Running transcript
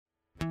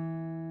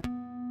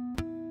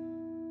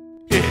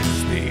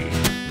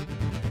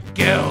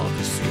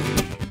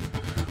Gildersleeve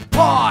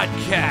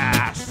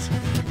Podcast.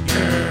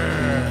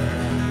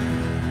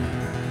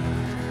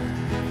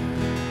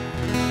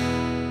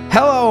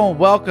 Hello and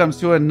welcome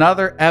to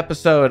another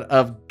episode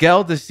of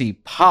Gildersleeve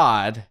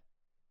Podcast.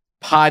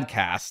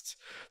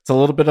 It's a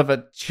little bit of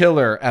a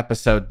chiller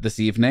episode this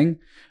evening,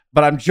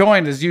 but I'm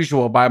joined as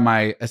usual by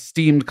my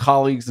esteemed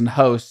colleagues and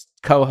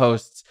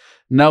co-hosts,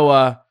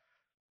 Noah,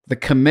 the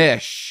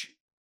Commish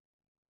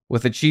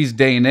with a cheese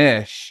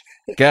Danish,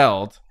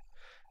 Geld,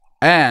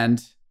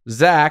 and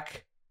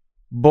Zach,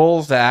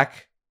 Bullzach,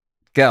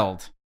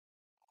 Geld.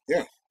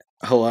 Yeah.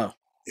 Hello.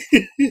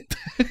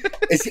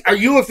 Are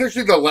you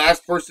officially the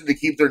last person to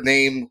keep their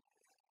name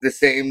the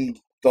same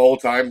the whole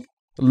time?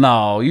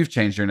 No, you've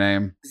changed your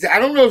name. I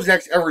don't know if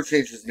Zach's ever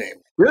changed his name.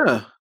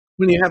 Yeah.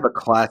 When you have a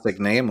classic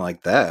name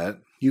like that,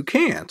 you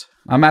can't.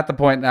 I'm at the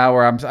point now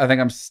where I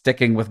think I'm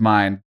sticking with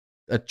mine.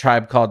 A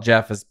Tribe Called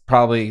Jeff is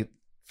probably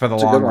for the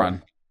long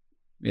run.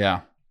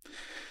 Yeah.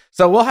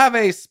 So we'll have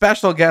a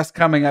special guest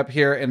coming up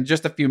here in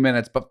just a few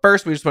minutes. But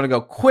first, we just want to go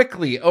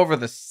quickly over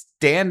the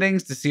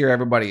standings to see where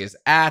everybody is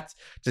at,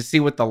 to see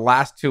what the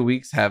last 2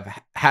 weeks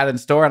have had in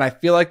store. And I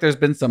feel like there's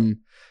been some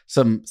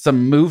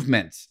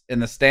movement in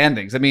the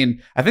standings. I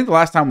mean, I think the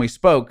last time we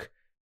spoke,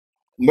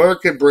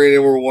 Mark and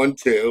Brandon were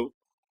 1-2,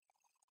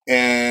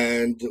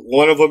 and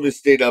one of them has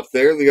stayed up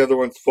there. The other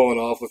one's fallen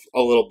off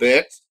a little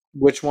bit.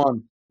 Which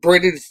one?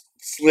 Brandon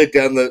slid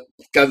down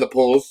the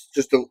polls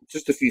just a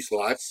few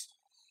slots.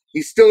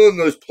 He's still in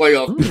those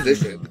playoff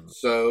positions,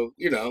 so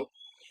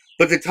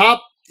But the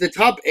top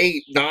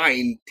 8,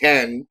 9,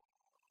 10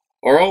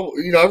 are all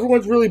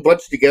everyone's really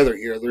bunched together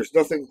here. There's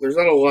not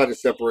a lot of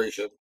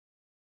separation.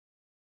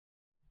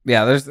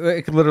 Yeah,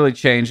 it could literally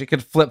change. It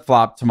could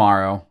flip-flop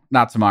tomorrow.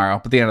 Not tomorrow,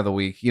 but the end of the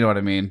week. You know what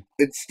I mean?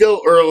 It's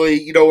still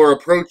early. We're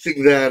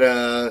approaching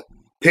that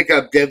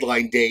pickup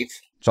deadline date.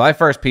 July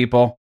 1st,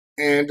 people.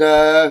 And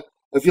I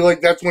feel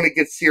like that's when it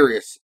gets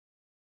serious.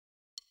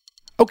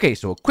 Okay,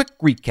 so a quick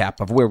recap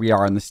of where we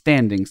are in the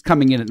standings.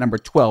 Coming in at number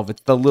 12,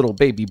 it's the little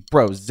baby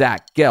bro,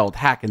 Zach Geld,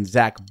 hacking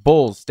Zach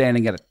Bulls,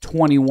 standing at a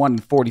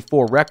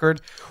 21-44 record.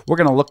 We're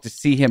going to look to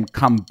see him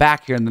come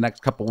back here in the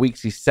next couple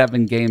weeks. He's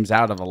 7 games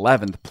out of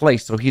 11th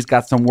place, so he's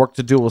got some work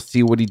to do. We'll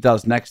see what he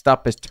does. Next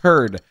up is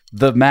Turd,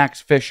 the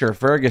Max Fisher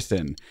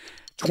Ferguson,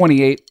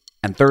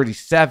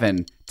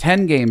 28-37,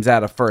 10 games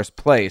out of first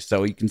place.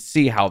 So you can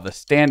see how the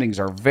standings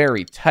are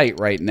very tight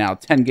right now.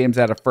 10 games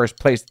out of first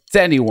place. It's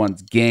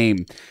anyone's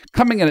game.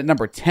 Coming in at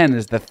number 10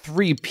 is the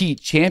three-peat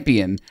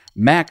champion,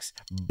 Max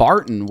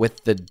Barton,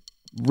 with the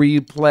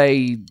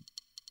replay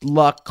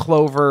luck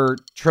clover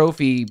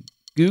trophy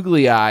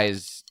googly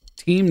eyes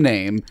team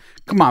name.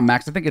 Come on,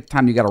 Max. I think it's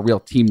time you got a real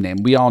team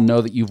name. We all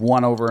know that you've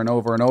won over and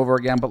over and over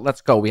again, but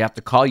let's go. We have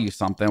to call you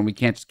something. We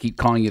can't just keep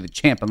calling you the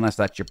champ unless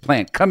that's your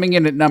plan. Coming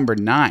in at number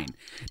 9,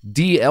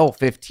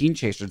 DL15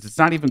 Chasers. It's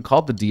not even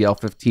called the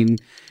DL15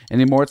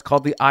 anymore. It's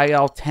called the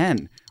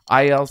IL10,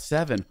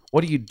 IL7.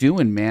 What are you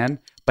doing, man?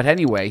 But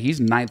anyway, he's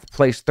 9th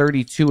place,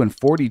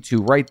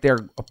 32-42, right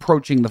there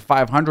approaching the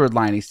 500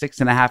 line. He's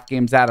 6.5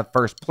 games out of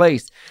first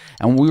place.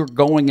 And we're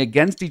going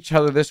against each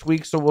other this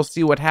week, so we'll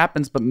see what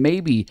happens. But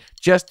maybe,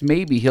 just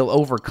maybe, he'll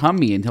overcome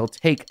me and he'll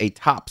take a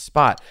top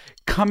spot.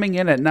 Coming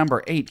in at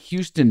number 8,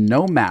 Houston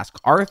No Mask,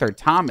 Arthur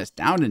Thomas,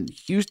 down in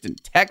Houston,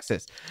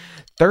 Texas,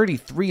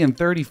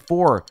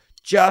 33-34,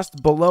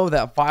 just below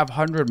that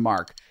 500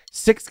 mark.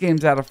 6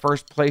 games out of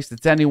first place.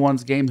 It's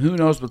anyone's game. Who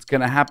knows what's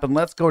going to happen?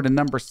 Let's go to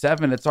number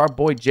 7. It's our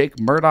boy Jake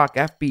Murdoch,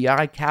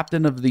 FBI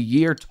Captain of the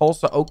Year,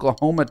 Tulsa,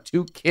 Oklahoma.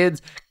 2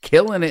 kids,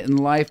 killing it in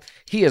life.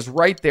 He is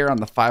right there on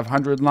the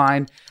 500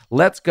 line.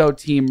 Let's go,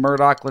 Team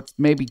Murdoch. Let's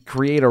maybe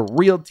create a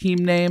real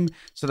team name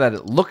so that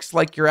it looks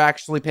like you're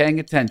actually paying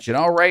attention.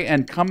 All right,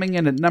 and coming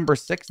in at number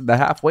 6 at the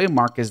halfway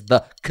mark is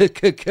the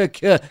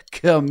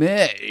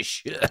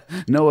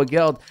Commish, Noah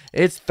Geld.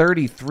 It's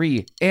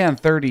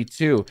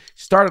 33-32.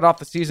 Started off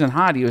the season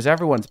hot. He was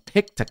everyone's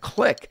pick to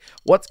click.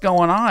 What's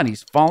going on?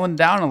 He's fallen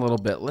down a little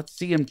bit. Let's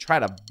see him try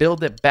to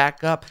build it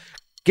back up,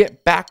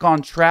 get back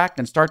on track,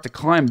 and start to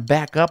climb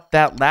back up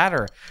that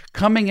ladder.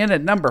 Coming in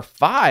at number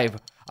 5,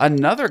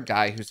 another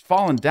guy who's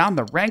fallen down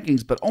the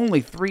rankings, but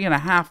only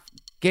 3.5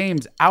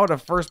 games out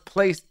of first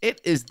place. It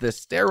is the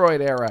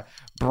steroid era.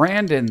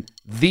 Brandon,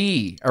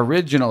 the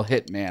original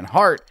Hitman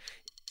Hart,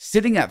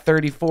 sitting at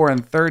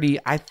 34-30.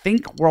 I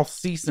think we'll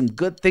see some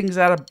good things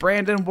out of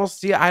Brandon. We'll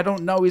see. I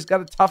don't know. He's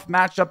got a tough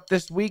matchup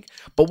this week,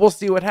 but we'll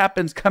see what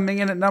happens. Coming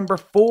in at number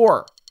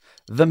 4,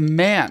 the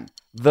man,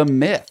 the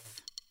myth,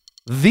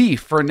 the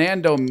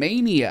Fernando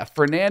Mania.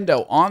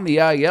 Fernando on the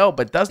IL,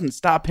 but doesn't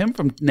stop him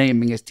from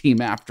naming his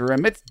team after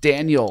him. It's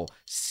Daniel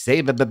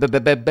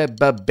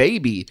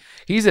Baby.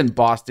 He's in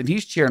Boston.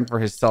 He's cheering for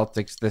his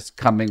Celtics this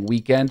coming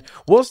weekend.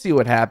 We'll see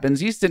what happens.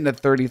 He's sitting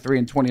at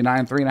 33-29,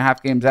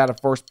 3.5 games out of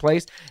first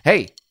place.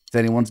 Hey, it's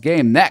anyone's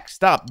game.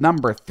 Next up,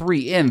 number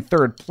 3 in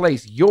third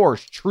place,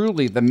 yours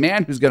truly, the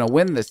man who's going to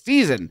win the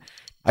season,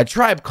 A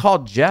Tribe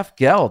Called Jeff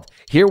Geld.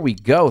 Here we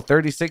go,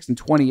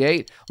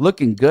 36-28,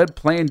 looking good,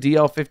 playing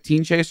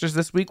DL15 Chasers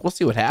this week. We'll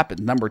see what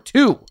happens. Number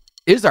 2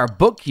 is our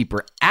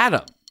bookkeeper,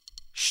 Adam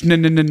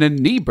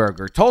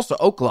Schneberger, Tulsa,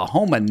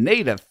 Oklahoma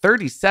native,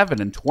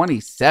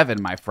 37-27,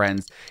 my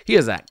friends. He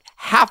is a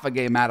half a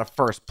game out of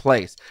first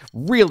place.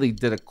 Really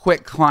did a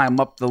quick climb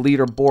up the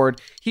leaderboard.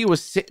 He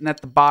was sitting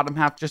at the bottom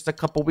half just a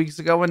couple weeks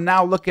ago, and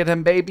now look at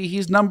him, baby.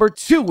 He's number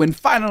 2. And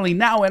finally,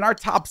 now in our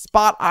top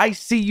spot, I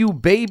see you,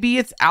 baby.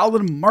 It's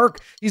Alan Merck.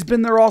 He's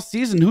been there all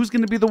season. Who's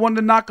going to be the one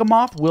to knock him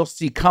off? We'll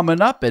see coming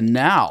up. And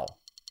now,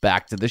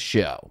 back to the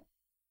show.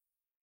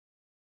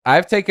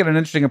 I've taken an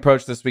interesting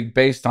approach this week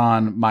based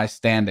on my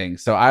standing.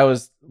 So I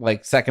was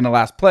like second to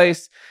last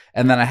place,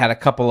 and then I had a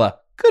couple of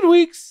good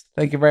weeks.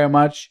 Thank you very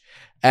much.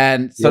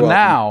 And so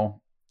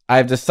now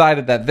I've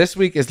decided that this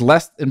week is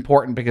less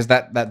important because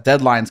that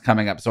deadline's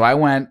coming up. So I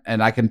went,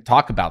 and I can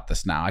talk about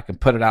this now. I can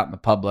put it out in the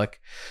public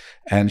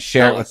and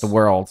share it with the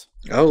world.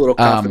 Oh, a little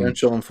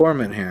confidential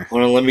informant here.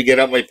 Hold on, let me get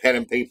out my pen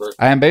and paper.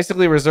 I am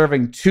basically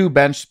reserving 2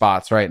 bench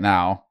spots right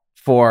now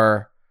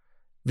for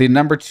the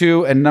number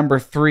 2 and number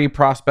 3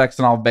 prospects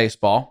in all of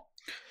baseball.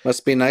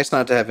 Must be nice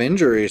not to have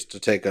injuries to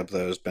take up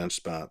those bench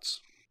spots.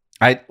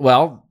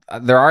 Well,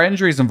 there are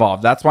injuries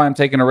involved. That's why I'm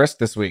taking a risk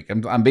this week.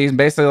 I'm being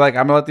basically like,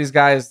 I'm gonna let these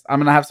guys. I'm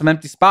gonna have some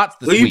empty spots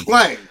this week. Who are you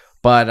playing?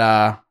 But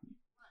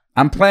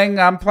I'm playing.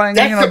 That's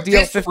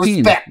DL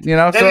 15. That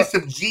is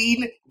some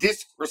Gene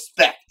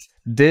disrespect.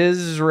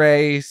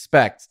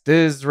 Disrespect.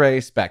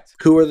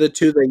 Who are the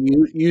 2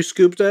 that you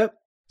scooped up?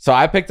 So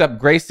I picked up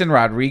Grayson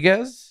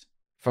Rodriguez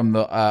from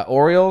the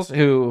Orioles,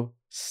 who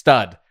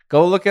stud.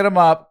 Go look at him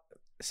up.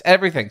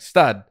 Everything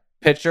stud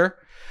pitcher.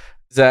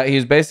 He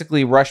was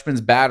basically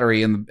Rushman's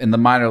battery in the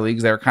minor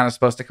leagues. They were kind of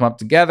supposed to come up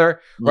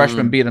together.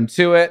 Rushman beat him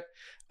to it.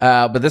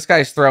 But this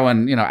guy's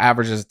throwing,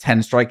 averages 10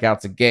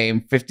 strikeouts a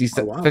game,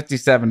 57,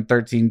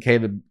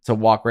 13K to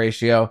walk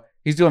ratio.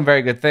 He's doing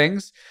very good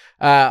things.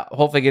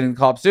 Hopefully getting the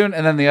call up soon.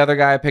 And then the other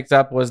guy I picked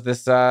up was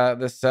this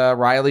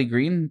Riley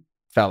Green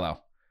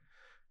fellow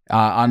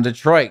on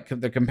Detroit.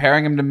 They're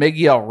comparing him to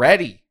Miggy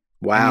already.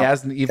 Wow. He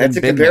hasn't even That's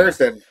a been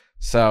comparison. There.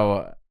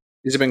 So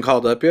has he been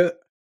called up yet?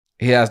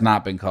 He has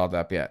not been called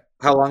up yet.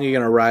 How long are you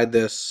going to ride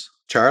this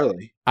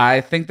Charlie? I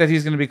think that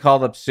he's going to be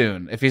called up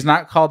soon. If he's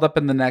not called up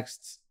in the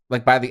next,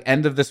 by the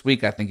end of this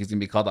week, I think he's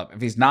going to be called up.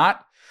 If he's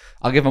not,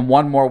 I'll give him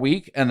one more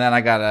week, and then I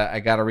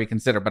gotta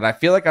reconsider. But I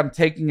feel like I'm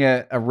taking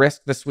a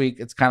risk this week.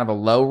 It's kind of a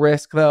low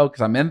risk though,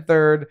 because I'm in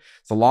third.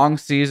 It's a long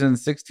season.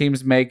 6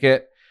 teams make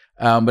it.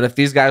 But if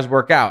these guys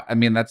work out,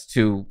 that's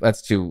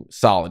two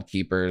solid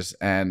keepers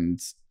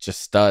and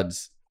just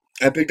studs.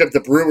 I picked up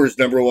the Brewers'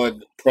 number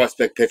 1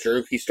 prospect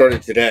pitcher. He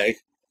started today.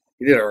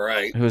 He did all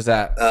right. Who's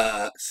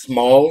that?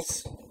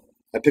 Smalls.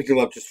 I picked him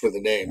up just for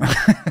the name.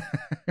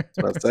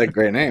 That's a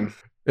great name.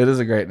 It is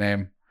a great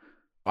name.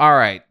 All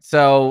right.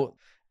 So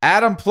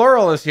Adam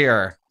Plural is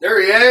here.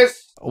 There he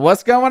is.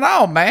 What's going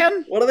on,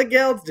 man? What are the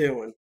gals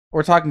doing?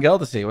 We're talking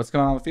Geldersee. What's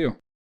going on with you?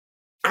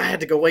 I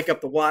had to go wake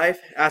up the wife,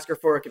 ask her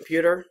for a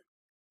computer,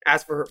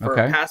 ask for her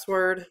a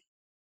password,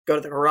 go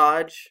to the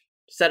garage,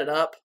 set it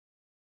up.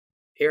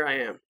 Here I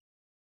am.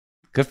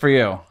 Good for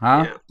you,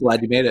 huh? Yeah.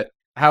 Glad you made it.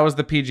 How was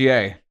the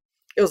PGA?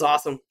 It was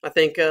awesome. I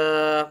think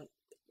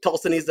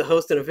Tulsa needs to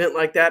host an event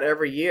like that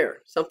every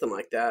year, something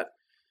like that.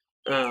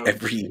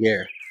 Every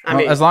year. I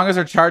mean, as long as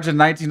they're charging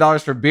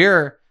 $19 for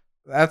beer,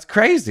 that's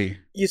crazy.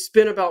 You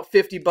spend about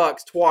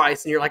 $50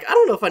 twice, and you're like, I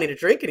don't know if I need to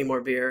drink any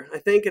more beer. I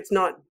think it's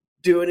not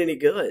doing any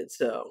good.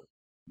 So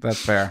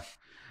that's fair.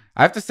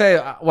 I have to say,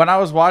 when I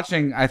was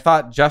watching, I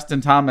thought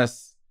Justin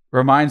Thomas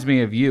reminds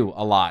me of you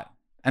a lot.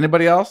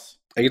 Anybody else?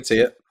 I can see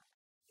it.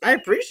 I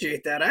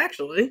appreciate that,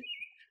 actually.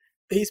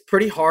 He's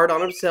pretty hard on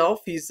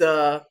himself. He's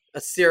a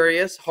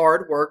serious,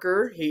 hard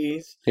worker.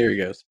 Here he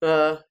goes.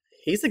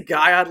 He's a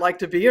guy I'd like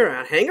to be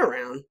around, hang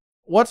around.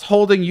 What's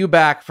holding you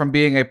back from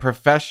being a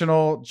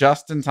professional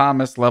Justin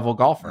Thomas level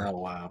golfer? Oh,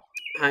 wow.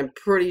 I'm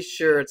pretty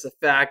sure it's the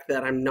fact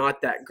that I'm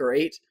not that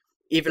great.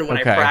 Even when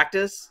I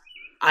practice,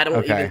 I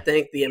don't even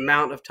think the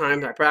amount of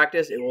times I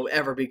practice, it will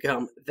ever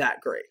become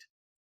that great.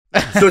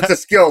 So it's a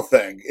skill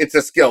thing. It's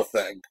a skill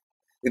thing.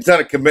 It's not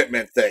a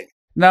commitment thing.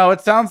 No,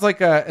 it sounds like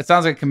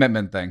a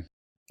commitment thing.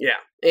 Yeah,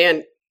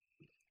 and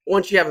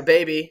once you have a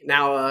baby,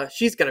 now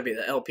she's going to be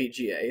the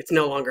LPGA. It's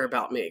no longer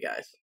about me,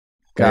 guys.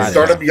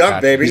 Start him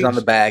young, baby. He's on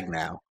the bag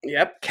now.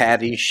 Yep.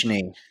 Caddy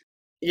Schnee.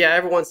 Yeah,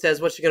 everyone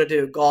says, what's she going to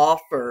do,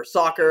 golf or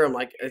soccer? I'm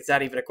like, is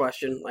that even a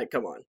question? Like,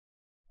 come on.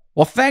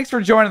 Well, thanks for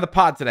joining the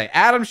pod today.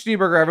 Adam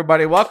Schneberger,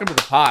 everybody. Welcome to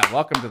the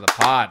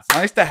pod. It's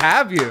nice to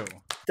have you.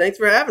 Thanks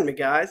for having me,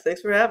 guys.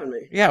 Thanks for having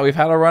me. Yeah, we've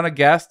had a run of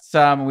guests.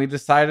 We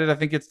decided I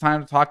think it's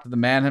time to talk to the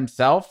man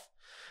himself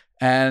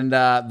and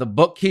the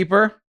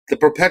bookkeeper. The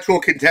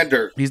perpetual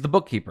contender. He's the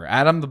bookkeeper.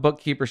 Adam, the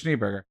bookkeeper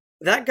Schneberger.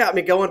 That got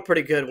me going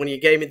pretty good when you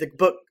gave me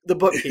the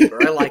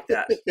bookkeeper. I like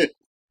that.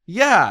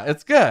 Yeah,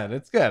 it's good.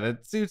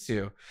 It suits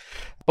you.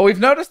 But we've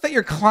noticed that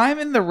you're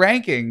climbing the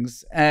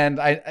rankings, and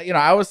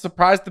I was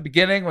surprised at the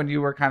beginning when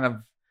you were kind of,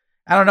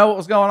 I don't know what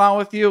was going on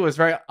with you. It was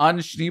very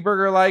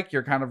un-Schneeberger like.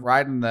 You're kind of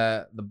riding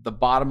the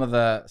bottom of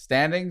the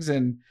standings,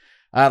 and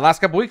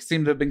last couple weeks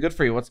seem to have been good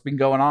for you. What's been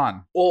going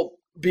on? Well,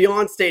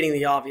 beyond stating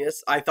the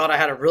obvious, I thought I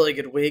had a really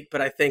good week,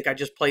 but I think I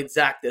just played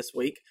Zach this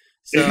week.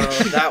 So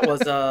that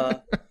was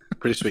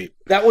pretty sweet.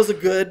 That was a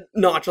good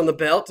notch on the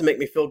belt to make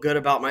me feel good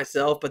about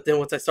myself. But then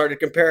once I started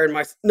comparing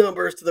my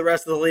numbers to the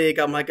rest of the league,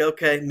 I'm like,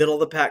 okay, middle of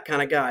the pack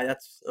kind of guy.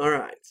 That's all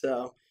right.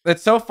 So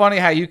it's so funny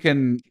how you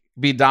can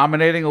be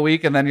dominating a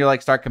week and then you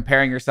like start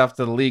comparing yourself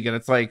to the league, and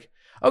it's like,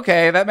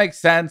 okay, that makes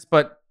sense,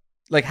 but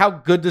like, how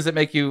good does it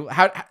make you?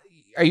 How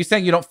are you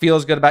saying you don't feel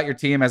as good about your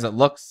team as it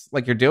looks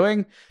like you're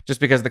doing just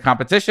because of the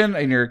competition,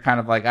 and you're kind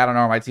of like, I don't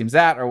know where my team's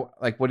at, or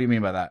like, what do you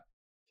mean by that?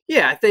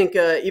 Yeah, I think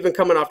even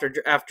coming after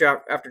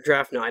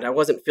draft night, I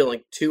wasn't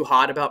feeling too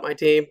hot about my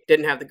team.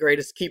 Didn't have the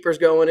greatest keepers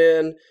going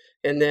in,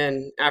 and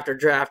then after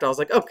draft, I was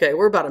like, okay,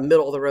 we're about a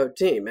middle of the road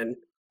team, and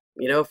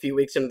a few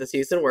weeks into the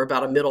season, we're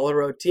about a middle of the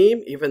road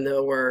team. Even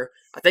though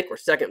I think we're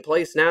second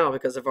place now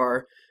because of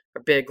our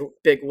big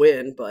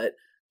win, but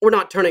we're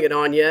not turning it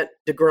on yet.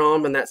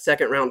 DeGrom and that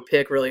second round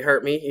pick really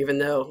hurt me, even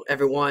though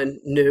everyone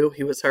knew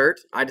he was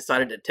hurt. I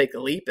decided to take the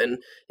leap, and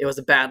it was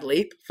a bad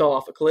leap. Fell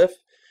off a cliff.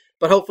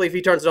 But hopefully if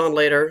he turns it on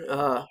later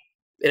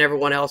and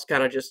everyone else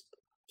kind of just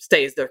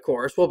stays their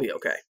course, we'll be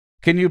okay.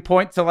 Can you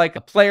point to like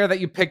a player that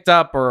you picked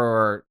up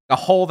or a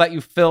hole that you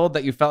filled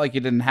that you felt like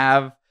you didn't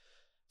have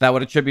that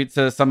would attribute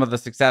to some of the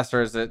success,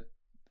 or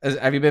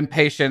have you been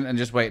patient and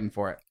just waiting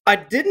for it? I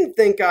didn't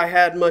think I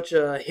had much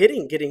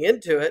hitting getting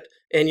into it,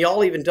 and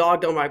y'all even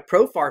dogged on my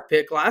Profar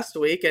pick last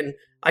week, and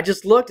I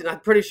just looked, and I'm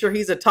pretty sure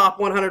he's a top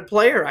 100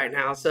 player right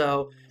now.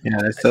 So yeah,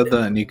 I said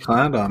that, and you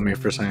clowned on me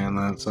for saying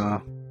that.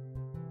 So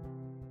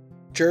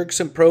Jerks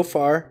and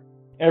Profar.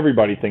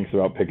 Everybody thinks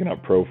about picking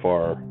up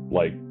Profar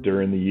like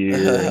during the year,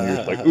 and you're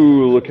just like,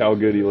 ooh, look how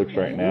good he looks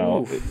right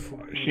now.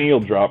 Schnee will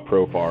drop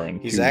Profar in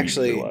 2 weeks. He's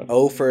actually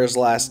 0 for his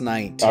last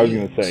 19. I was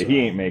going to say, he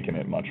ain't making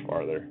it much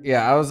farther.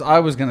 Yeah, I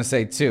was going to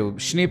say, too.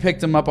 Schnee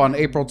picked him up on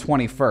April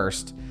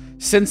 21st.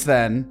 Since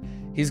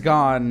then, he's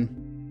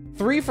gone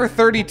 3 for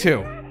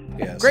 32.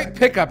 Yes. Great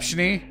pickup,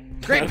 Schnee.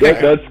 Great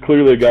pickup. That's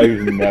clearly a guy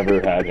who's never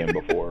had him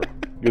before.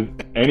 Because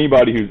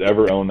anybody who's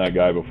ever owned that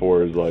guy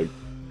before is like,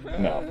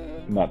 no,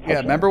 not touching.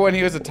 Yeah, remember when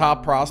he was a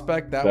top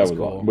prospect? That was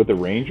cool. Awesome. With the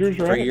Rangers,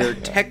 right? For your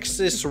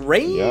Texas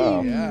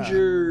Rangers.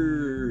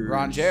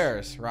 Ron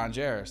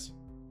Jares.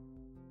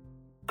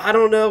 I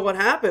don't know what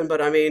happened,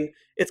 but I mean,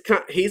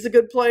 he's a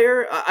good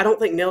player. I don't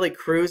think Nelly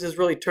Cruz has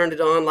really turned it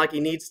on like he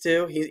needs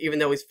to. Even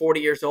though he's 40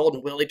 years old,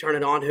 and will he turn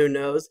it on? Who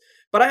knows?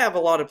 But I have a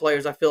lot of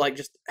players I feel like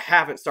just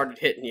haven't started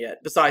hitting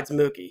yet. Besides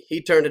Mookie,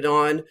 he turned it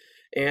on,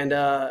 and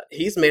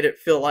he's made it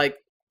feel like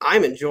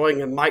I'm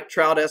enjoying a Mike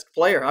Trout-esque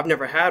player. I've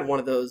never had one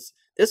of those.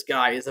 This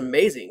guy is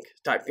amazing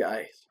type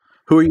guy.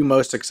 Who are you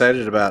most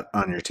excited about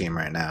on your team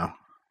right now?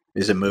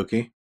 Is it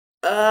Mookie?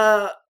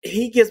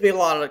 He gives me a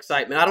lot of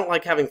excitement. I don't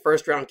like having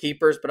first round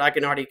keepers, but I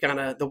can already kind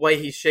of, the way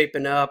he's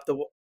shaping up,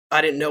 I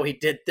didn't know he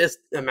did this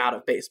amount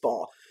of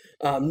baseball,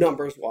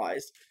 numbers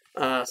wise.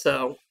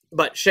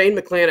 But Shane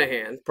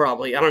McClanahan,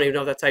 probably, I don't even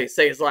know if that's how you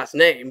say his last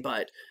name,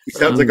 but he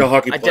sounds like a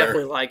hockey player. I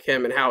definitely like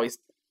him and how he's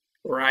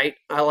right.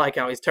 I like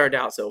how he's turned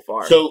out so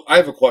far. So I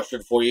have a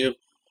question for you.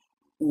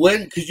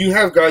 Because you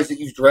have guys that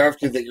you've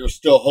drafted that you're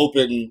still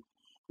hoping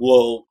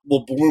will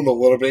bloom a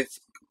little bit,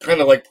 kind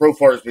of like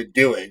Profar has been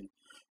doing.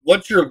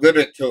 What's your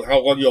limit to how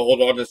long you'll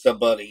hold on to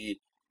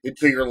somebody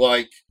until you're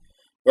like,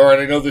 all right,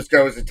 I know this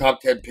guy was a top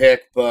 10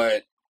 pick,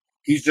 but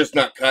he's just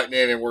not cutting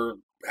it, and we're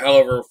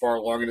however far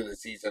along into the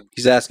season.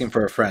 He's asking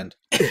for a friend.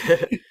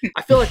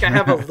 I feel like I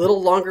have a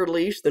little longer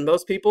leash than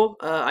most people.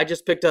 I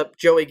just picked up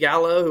Joey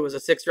Gallo, who was a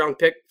 6th round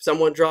pick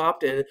someone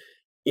dropped, and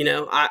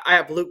I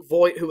have Luke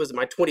Voigt, who was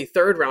my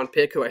 23rd round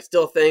pick, who I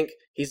still think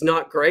he's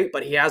not great,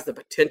 but he has the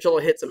potential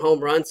to hit some home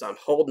runs, so I'm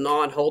holding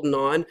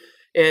on.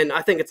 And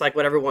I think it's like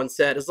what everyone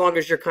said, as long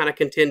as you're kind of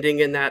contending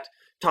in that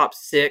top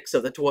 6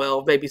 of the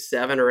 12, maybe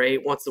 7 or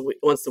 8, once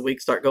the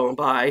weeks start going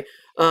by,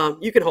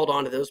 you can hold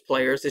on to those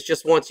players. It's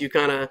just once you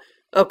kind of,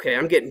 okay,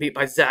 I'm getting beat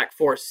by Zach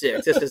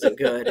 4-6, this isn't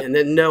good, and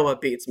then Noah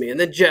beats me, and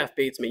then Jeff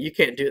beats me. You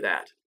can't do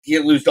that.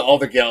 You lose to all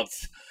the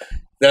counts.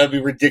 That would be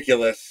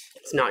ridiculous.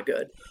 It's not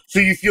good. So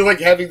you feel like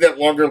having that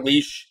longer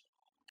leash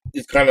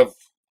is kind of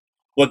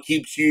what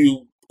keeps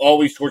you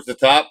always towards the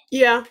top?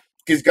 Yeah.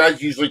 Because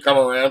guys usually come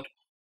around.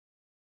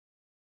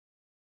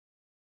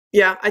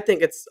 Yeah, I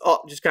think it's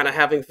just kind of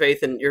having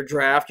faith in your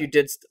draft. You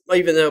did,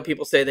 even though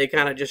people say they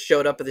kind of just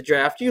showed up at the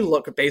draft, you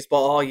look at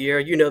baseball all year,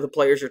 you know the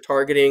players you're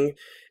targeting.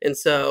 And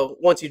so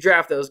once you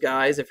draft those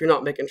guys, if you're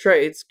not making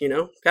trades,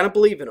 kind of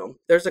believe in them.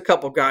 There's a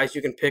couple guys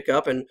you can pick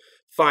up and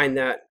find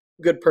that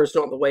good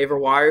person on the waiver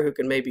wire who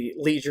can maybe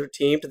lead your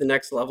team to the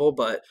next level.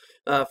 But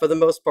for the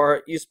most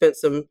part, you spent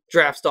some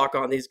draft stock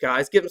on these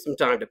guys. Give them some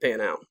time to pan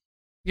out.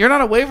 You're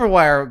not a waiver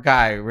wire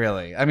guy,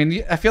 really. I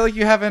mean, I feel like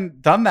you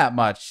haven't done that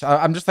much.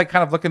 I'm just like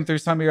kind of looking through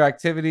some of your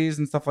activities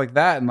and stuff like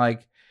that. And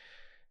like,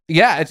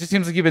 yeah, it just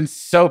seems like you've been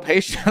so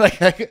patient.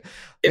 It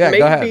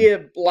may be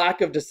a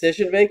lack of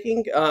decision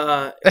making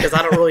because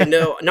I don't really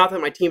know. Not that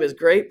my team is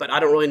great, but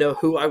I don't really know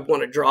who I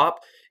want to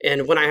drop.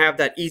 And when I have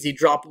that easy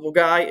droppable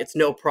guy, it's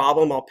no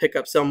problem. I'll pick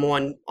up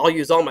someone. I'll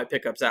use all my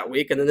pickups that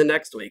week and then the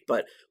next week.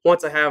 But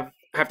once I have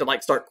to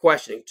start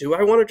questioning, do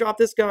I want to drop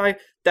this guy?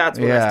 That's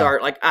when I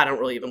start, I don't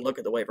really even look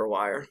at the waiver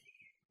wire.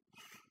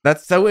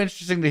 That's so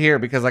interesting to hear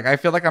because like I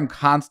feel like I'm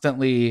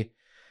constantly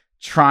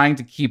trying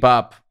to keep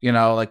up,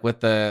 like with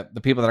the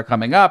people that are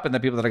coming up and the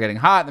people that are getting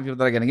hot and the people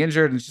that are getting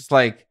injured. And it's just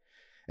like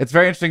it's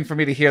very interesting for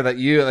me to hear that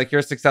you're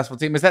a successful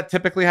team. Is that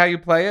typically how you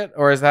play it,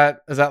 or is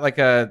that like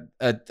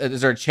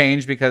is there a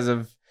change because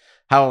of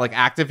how like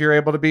active you're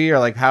able to be, or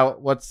like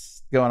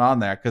what's going on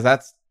there? Because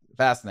that's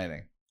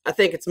fascinating. I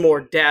think it's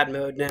more dad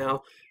mode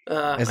now.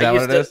 Is that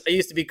what it is? I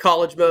used to be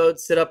college mode,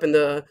 sit up in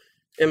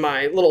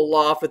my little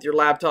loft with your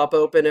laptop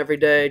open every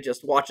day,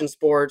 just watching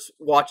sports,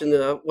 watching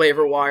the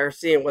waiver wire,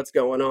 seeing what's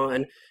going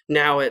on.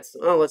 Now it's,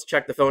 let's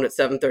check the phone at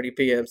 7:30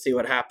 p.m., see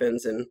what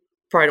happens, and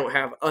probably don't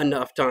have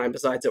enough time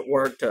besides at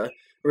work to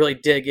really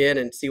dig in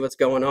and see what's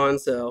going on.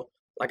 So,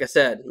 like I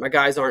said, my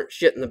guys aren't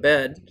shit in the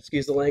bed,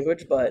 excuse the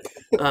language, but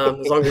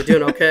as long as they're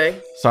doing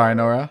okay. Sorry,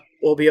 Nora.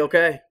 We'll be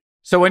okay.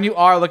 So when you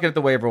are looking at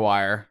the waiver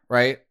wire,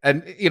 right,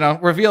 and,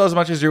 reveal as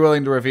much as you're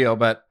willing to reveal,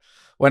 but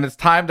when it's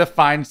time to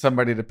find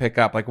somebody to pick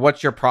up, like,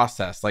 what's your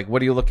process? Like, what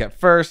do you look at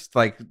first?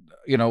 Like,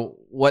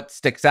 what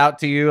sticks out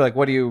to you? Like,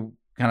 what are you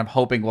kind of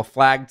hoping will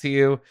flag to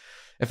you?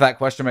 If that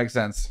question makes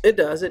sense. It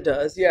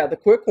does. Yeah, the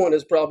quick one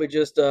is probably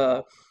just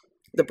the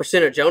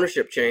percentage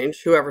ownership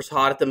change, whoever's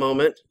hot at the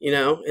moment,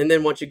 and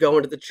then once you go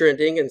into the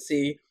trending and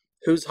see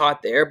who's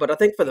hot there. But I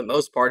think for the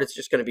most part, it's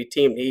just going to be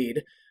team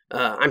need.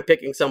 I'm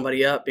picking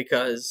somebody up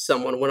because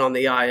someone went on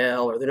the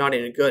IL or they're not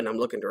any good and I'm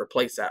looking to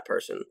replace that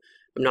person.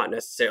 I'm not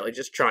necessarily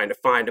just trying to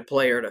find a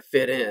player to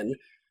fit in.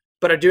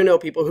 But I do know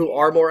people who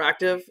are more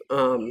active.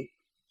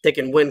 They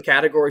can win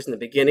categories in the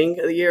beginning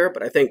of the year,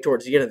 but I think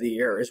towards the end of the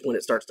year is when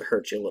it starts to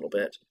hurt you a little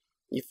bit.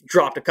 You've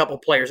dropped a couple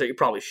players that you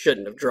probably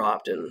shouldn't have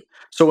dropped. And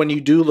so when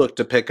you do look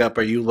to pick up,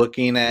 are you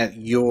looking at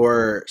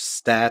your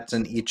stats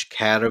in each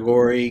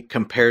category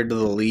compared to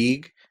the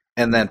league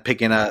and then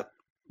picking up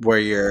where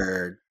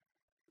you're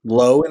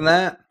low in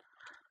that?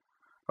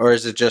 Or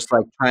is it just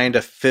like trying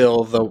to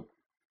fill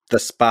the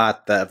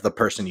spot of the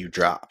person you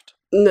dropped?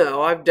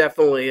 No, I've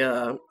definitely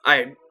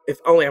I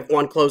only have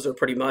one closer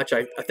pretty much.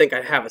 I think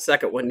I have a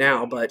second one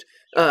now, but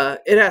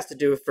it has to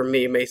do with, for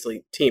me,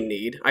 basically team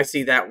need. I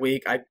see that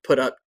week I put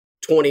up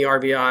 20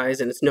 RBIs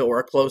and it's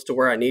nowhere close to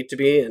where I need to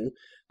be, and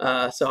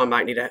so I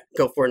might need to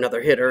go for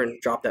another hitter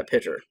and drop that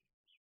pitcher.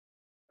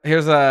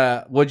 Here's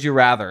a would you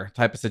rather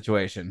type of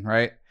situation,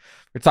 right?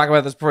 We were talking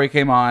about this before you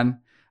came on.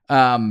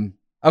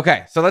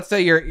 Okay, so let's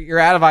say you're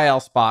out of IL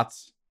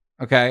spots,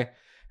 okay,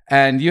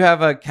 and you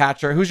have a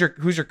catcher. Who's your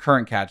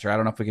current catcher? I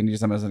don't know if we can use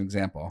them as an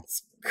example.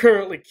 It's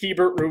currently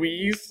Keibert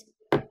Ruiz.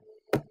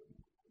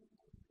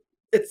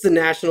 It's the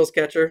Nationals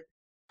catcher.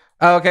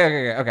 Oh,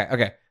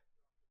 okay.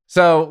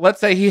 So let's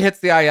say he hits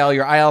the IL.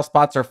 Your IL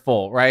spots are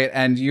full, right?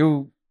 And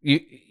you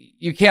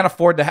can't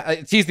afford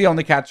to. He's the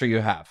only catcher you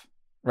have,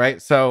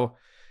 right? So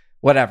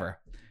whatever.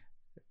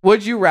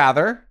 Would you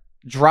rather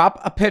drop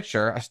a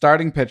pitcher, a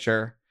starting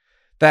pitcher,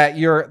 that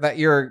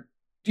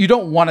you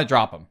don't want to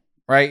drop him,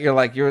 right?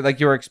 You're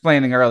you were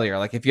explaining earlier.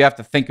 Like if you have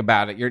to think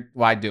about it,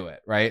 why do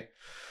it, right?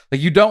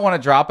 Like you don't want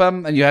to drop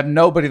him, and you have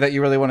nobody that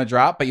you really want to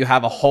drop, but you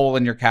have a hole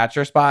in your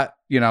catcher spot,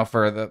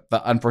 for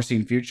the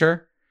unforeseen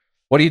future.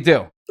 What do you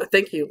do? I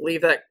think you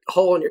leave that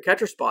hole in your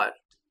catcher spot.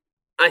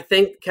 I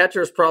think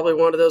catcher is probably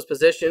one of those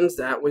positions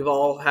that we've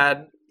all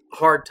had a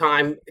hard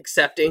time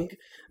accepting.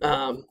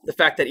 The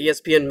fact that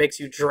ESPN makes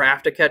you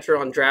draft a catcher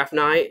on draft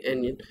night,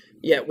 and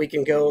yet we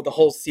can go the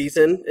whole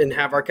season and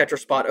have our catcher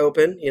spot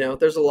open.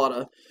 There's a lot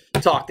of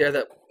talk there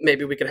that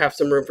maybe we could have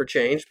some room for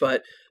change,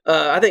 but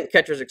I think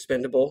catcher's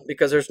expendable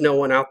because there's no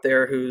one out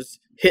there who's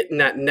hitting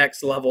that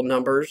next level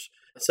numbers.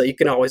 So you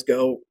can always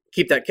go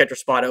keep that catcher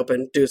spot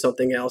open, do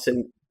something else,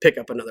 and pick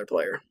up another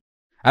player.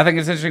 I think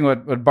it's interesting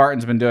what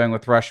Barton's been doing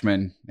with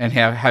Rushman and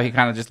how he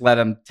kind of just let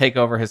him take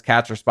over his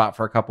catcher spot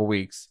for a couple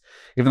weeks,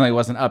 even though he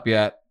wasn't up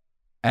yet.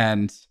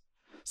 And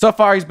so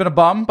far he's been a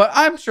bum, but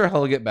I'm sure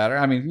he'll get better.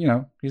 I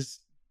mean, he's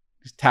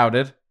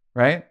touted,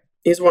 right?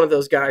 He's one of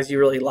those guys you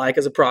really like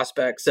as a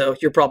prospect, so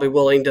you're probably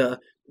willing to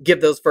give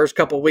those first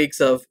couple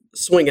weeks of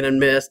swinging and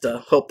miss to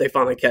hope they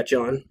finally catch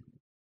on.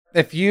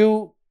 If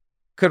you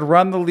could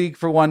run the league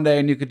for one day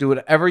and you could do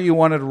whatever you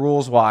wanted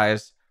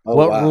rules-wise,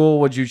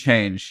 rule would you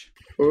change?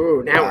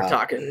 Ooh, now we're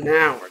talking.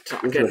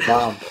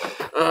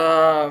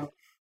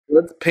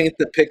 Let's paint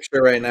the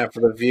picture right now for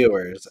the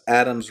viewers.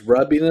 Adam's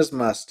rubbing his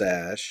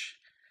mustache,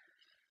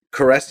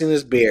 caressing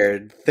his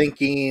beard,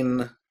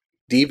 thinking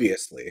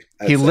deviously.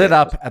 He lit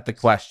up at the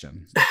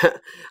question.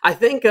 I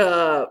think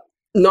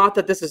not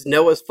that this is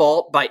Noah's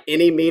fault by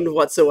any means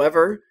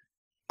whatsoever.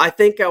 I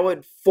think I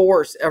would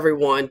force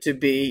everyone to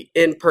be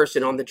in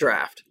person on the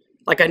draft.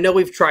 Like, I know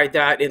we've tried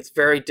that. It's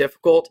very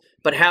difficult,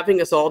 but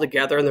having us all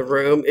together in the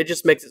room, it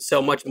just makes it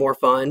so much more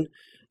fun.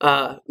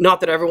 Not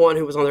that everyone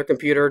who was on their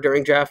computer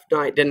during draft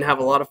night didn't have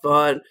a lot of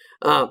fun,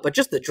 but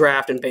just the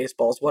draft in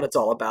baseball is what it's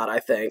all about, I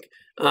think.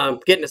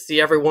 Getting to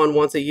see everyone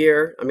once a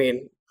year,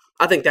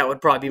 I think that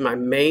would probably be my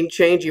main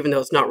change, even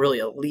though it's not really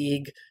a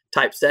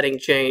league-type setting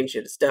change.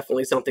 It's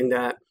definitely something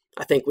that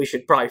I think we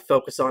should probably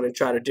focus on and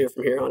try to do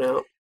from here on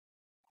out.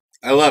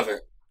 I love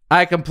it.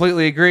 I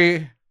completely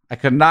agree. I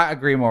could not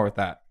agree more with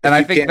that. And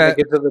I think can't that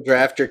make it to the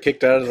draft, you're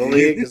kicked out of the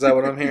league. Is that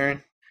what I'm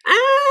hearing?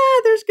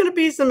 There's going to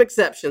be some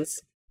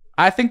exceptions.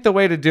 I think the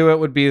way to do it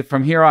would be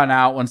from here on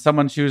out, when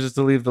someone chooses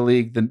to leave the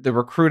league, the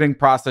recruiting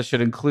process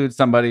should include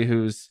somebody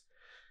who's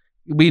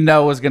we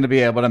know is going to be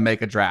able to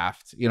make a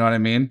draft. You know what I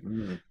mean?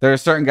 Mm. There are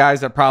certain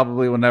guys that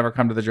probably will never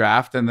come to the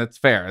draft, and that's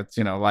fair. It's,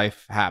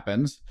 life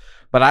happens.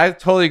 But I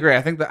totally agree.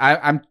 I think that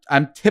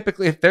I'm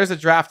typically, if there's a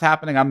draft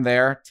happening, I'm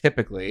there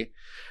typically.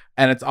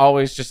 And it's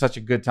always just such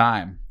a good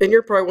time. And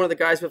you're probably one of the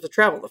guys who have to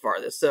travel the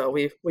farthest, so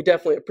we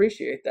definitely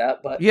appreciate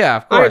that. But yeah,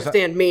 of course. I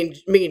understand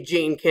me and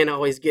Gene can't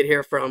always get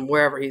here from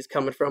wherever he's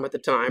coming from at the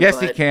time. Yes,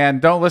 he can.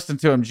 Don't listen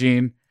to him,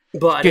 Gene.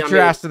 But get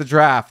your ass to the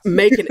draft.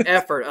 Make an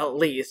effort at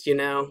least,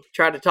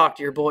 Try to talk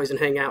to your boys and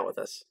hang out with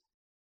us.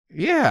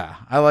 Yeah,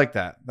 I like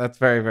that. That's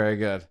very, very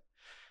good.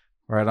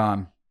 Right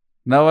on.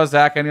 Noah,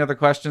 Zach, any other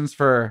questions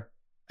for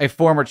a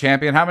former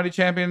champion? How many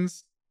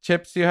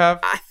championships do you have?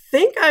 I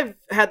think I've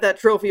had that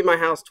trophy in my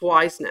house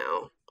twice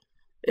now.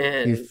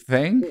 And you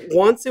think?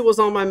 Once it was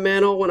on my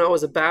mantle when I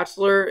was a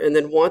bachelor, and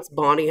then once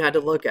Bonnie had to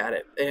look at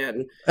it.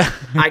 And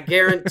I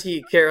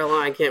guarantee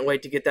Caroline can't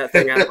wait to get that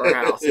thing out of her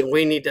house. And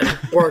we need to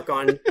work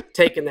on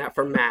taking that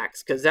from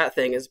Max, because that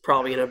thing is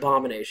probably an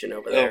abomination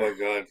over there. Oh my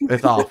god.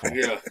 It's awful.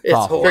 Yeah. It's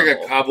awful. I got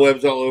horrible.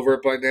 cobwebs all over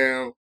it by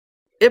now.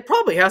 It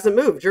probably hasn't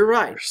moved. You're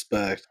right.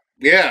 Respect.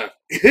 Yeah.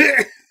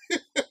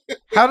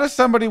 How does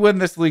somebody win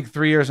this league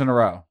 3 years in a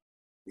row?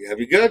 Yeah,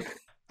 be good.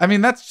 I mean,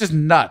 that's just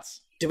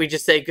nuts. Do we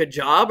just say good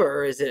job,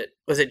 or was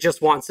it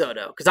just Juan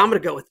Soto? Because I'm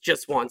going to go with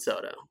just Juan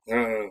Soto.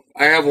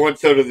 I have Juan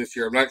Soto this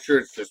year. I'm not sure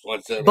it's just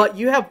Juan Soto. But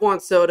you have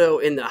Juan Soto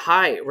in the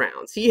high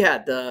rounds. He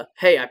had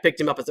I picked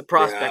him up as a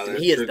prospect, and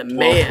he is the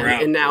man.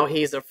 round. And now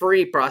he's a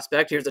free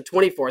prospect. Here's a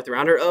 24th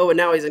rounder. Oh, and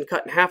now he's in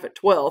cut in half at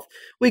 12th.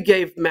 We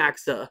gave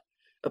Max a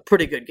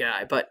pretty good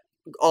guy, but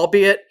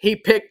albeit he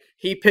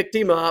picked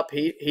him up.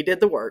 He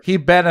did the work. He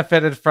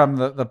benefited from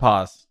the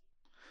pause.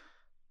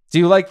 Do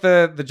you like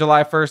the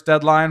July 1st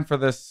deadline for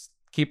this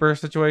keeper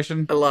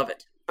situation? I love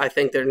it. I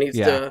think there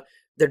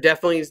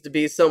definitely needs to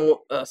be some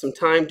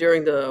time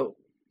during the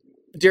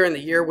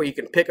year where you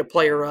can pick a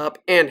player up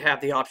and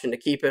have the option to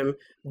keep him,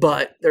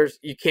 but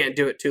you can't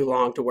do it too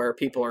long to where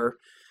people are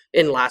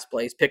in last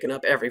place picking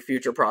up every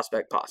future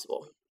prospect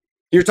possible.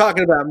 You're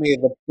talking about me,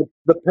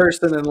 the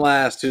person in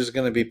last who's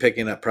going to be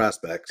picking up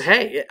prospects.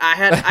 Hey, I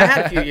had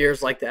a few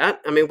years like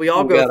that. I mean, we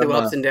all go through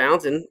ups and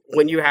downs, and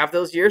when you have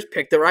those years,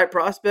 pick the right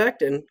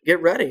prospect and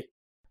get ready.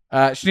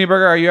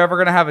 Schneberger, are you ever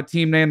going to have a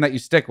team name that you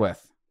stick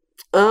with?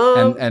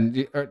 And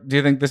do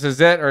you think this is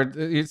it, or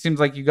it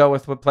seems like you go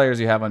with what players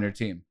you have on your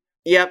team?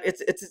 Yeah,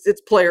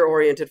 it's player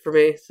oriented for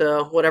me.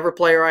 So whatever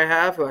player I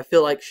have who I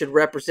feel like should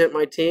represent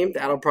my team,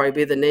 that'll probably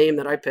be the name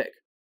that I pick.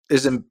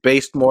 Is it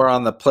based more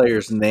on the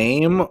player's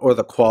name or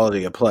the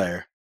quality of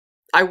player?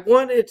 I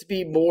want it to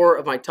be more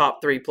of my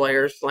top 3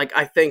 players. Like,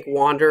 I think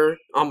Wander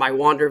on my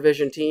Wander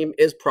Vision team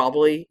has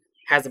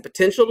the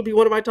potential to be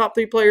one of my top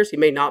 3 players. He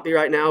may not be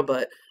right now,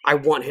 but I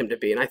want him to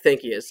be, and I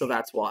think he is, so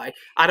that's why.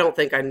 I don't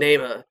think I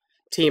name a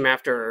team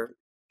after,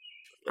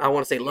 I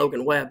want to say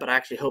Logan Webb, but I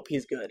actually hope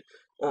he's good.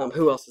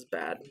 Who else is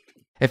bad?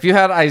 If you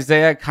had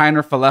Isaiah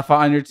Kiner Falefa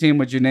on your team,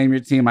 would you name your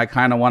team I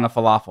Kinda Want a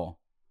Falafel?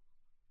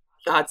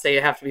 I'd say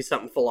it have to be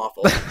something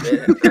falafel.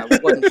 I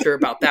wasn't sure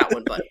about that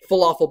one, but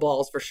falafel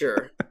balls for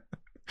sure.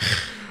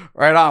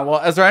 Right on.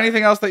 Well, is there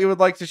anything else that you would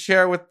like to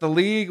share with the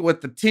league,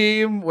 with the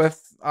team,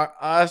 with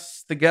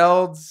us, the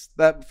Gelds,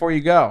 that before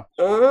you go?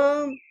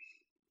 Well,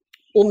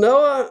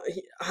 Noah,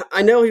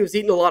 I know he was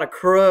eating a lot of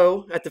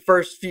crow at the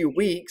first few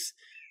weeks,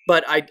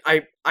 but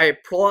I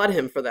applaud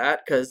him for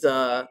that, because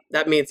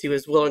that means he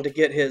was willing to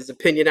get his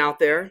opinion out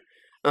there.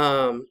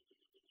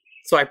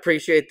 So I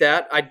appreciate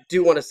that. I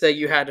do want to say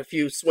you had a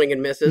few swing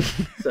and misses,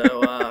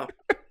 so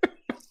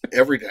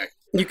Every day.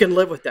 You can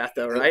live with that,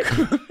 though, right?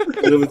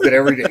 Live with it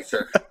every day,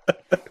 sir.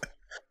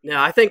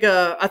 No, I think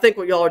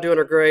what y'all are doing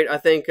are great. I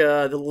think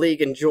the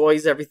league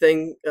enjoys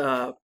everything,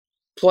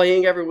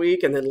 playing every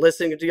week and then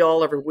listening to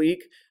y'all every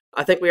week.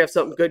 I think we have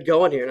something good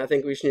going here, and I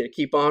think we just need to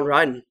keep on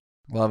riding.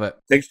 Love it.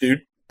 Thanks,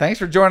 dude. Thanks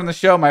for joining the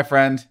show, my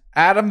friend.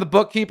 Adam, the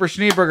bookkeeper,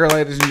 Schneberger,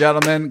 ladies and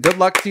gentlemen. Good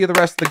luck to you the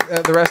rest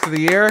of the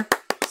year.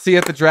 See you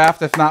at the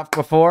draft, if not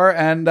before.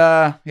 And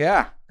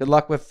good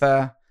luck with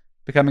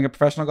becoming a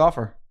professional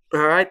golfer.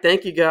 All right.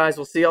 Thank you, guys.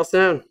 We'll see y'all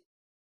soon.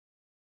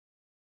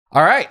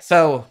 All right.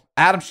 So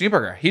Adam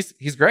Schneberger,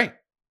 he's great.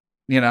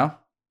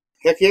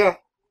 Heck yeah.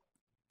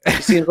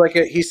 He seems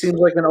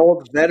like an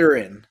old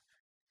veteran,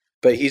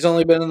 but he's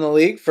only been in the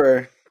league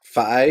for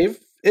 5-ish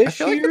I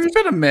feel like years. it's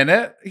been a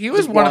minute. He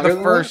was one of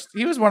the first.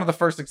 He was one of the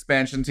first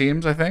expansion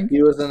teams, I think.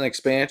 He was an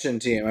expansion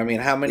team. I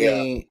mean, how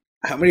many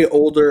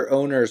older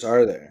owners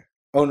are there?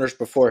 Owners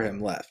before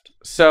him left.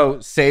 So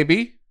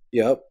Sabi,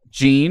 Yep.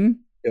 Gene,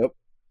 Yep.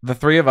 the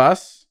 3 of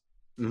us.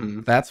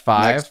 Mm-hmm. That's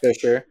 5.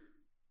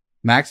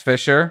 Max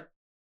Fisher.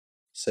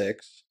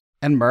 6.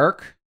 And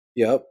Merck.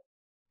 Yep.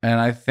 And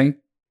I think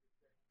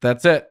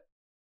that's it.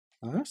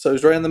 So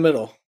he's right in the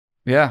middle.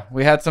 Yeah,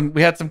 we had some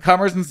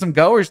comers and some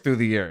goers through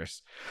the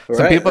years.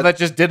 Some Right. people that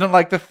just didn't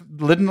like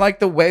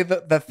the way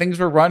that things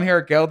were run here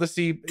at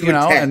Galaxy, you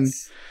know,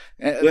 Intense.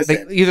 and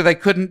Listen. they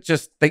couldn't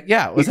just was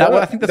that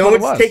what I think that's no what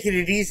it one's was. taking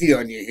it easy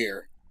on you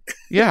here.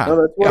 Yeah,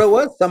 No, that's what it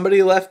was.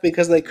 Somebody left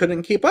because they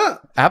couldn't keep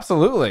up.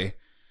 absolutely.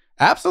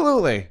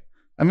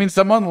 I mean,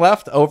 someone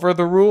left over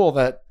the rule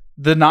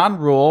the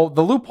non-rule,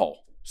 the loophole.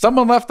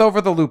 Someone left over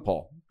the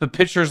loophole, the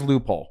pitcher's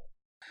loophole.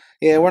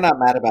 Yeah, we're not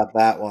mad about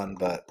that one,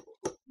 but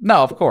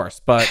No, of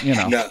course, but you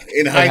know, No,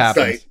 in it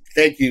hindsight,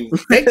 thank you,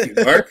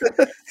 Mark.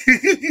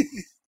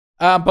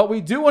 But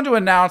we do want to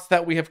announce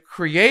that we have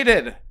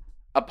created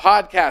a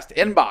podcast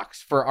inbox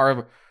for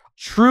our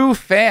true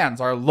fans,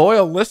 our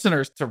loyal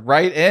listeners, to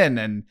write in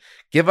and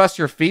give us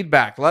your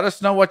feedback. Let us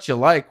know what you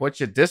like, what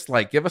you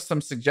dislike. Give us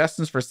some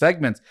suggestions for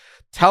segments.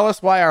 Tell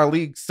us why our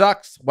league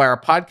sucks, why our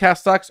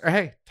podcast sucks, or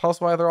hey, tell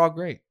us why they're all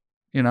great.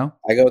 You know,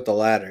 I go with the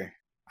latter.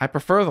 I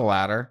prefer the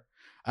latter.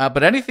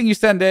 But anything you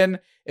send in,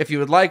 if you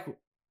would like,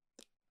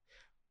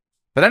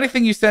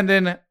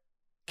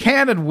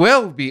 can and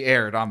will be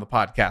aired on the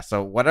podcast.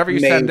 So whatever you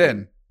send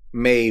in.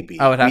 Maybe.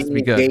 Oh, it has We to be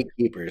need good.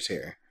 Gatekeepers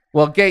here.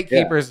 Well,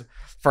 gatekeepers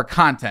for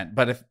content,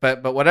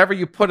 but whatever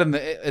you put in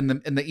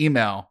the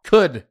email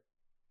could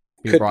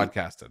be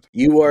broadcasted.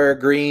 You are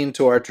agreeing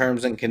to our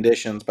terms and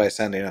conditions by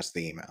sending us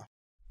the email.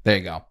 There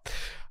you go.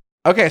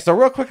 Okay, so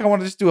real quick, I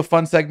want to just do a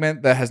fun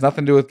segment that has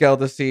nothing to do with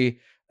Geldesy,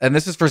 and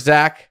this is for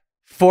Zach,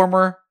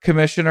 former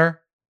commissioner,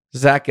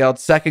 Zach Geld,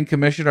 second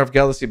commissioner of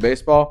Geldesy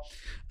Baseball,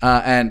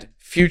 and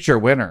future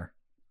winner.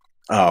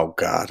 Oh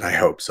God, I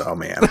hope so,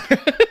 man.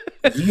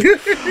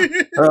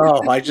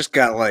 Oh, I just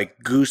got like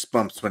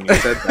goosebumps when you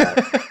said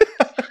that.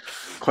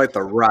 Quite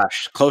the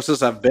rush.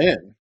 Closest I've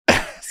been.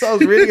 So I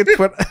was reading a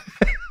Twitter.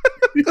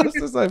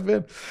 Closest I've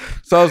been.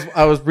 So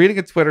I was reading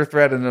a Twitter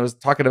thread and it was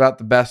talking about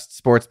the best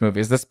sports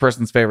movies, this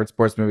person's favorite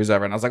sports movies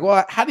ever. And I was like,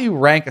 well, how do you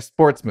rank a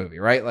sports movie,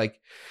 right? Like,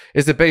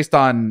 is it based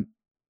on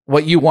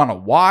what you want to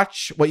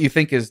watch, what you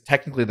think is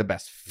technically the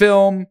best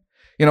film,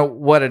 you know,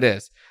 what it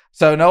is?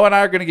 So Noah and I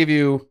are going to give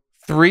you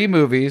 3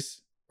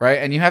 movies, right?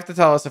 And you have to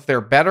tell us if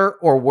they're better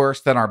or worse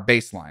than our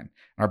baseline.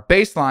 Our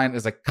baseline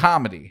is a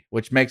comedy,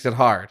 which makes it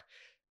hard.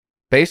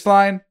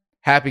 Baseline,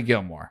 Happy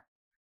Gilmore.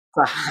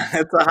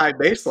 It's a high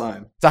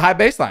baseline. It's a high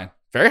baseline,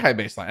 very high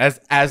baseline,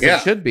 as Yeah.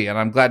 it should be. And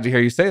I'm glad to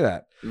hear you say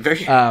that, Very.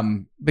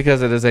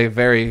 because it is a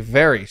very,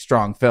 very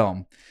strong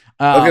film.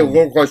 Okay,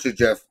 one question,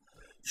 Jeff.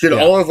 Should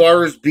Yeah. all of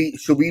ours be?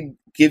 Should we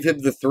give him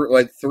the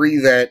 3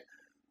 that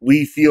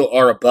we feel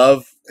are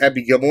above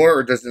Happy Gilmore,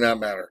 or does it not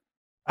matter?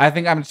 I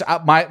think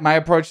my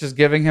approach is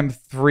giving him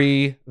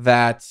 3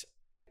 that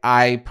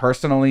I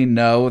personally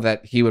know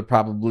that he would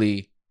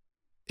probably.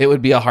 It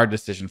would be a hard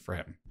decision for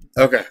him.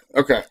 Okay.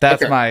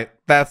 That's okay.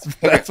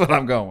 that's what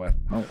I'm going with.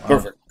 Oh, wow.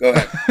 Perfect. Go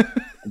ahead.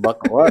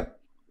 Buckle up.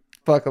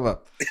 Buckle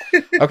up.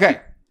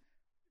 Okay.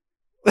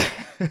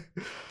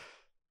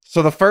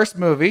 So the first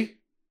movie,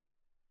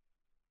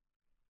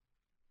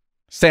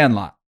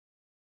 Sandlot.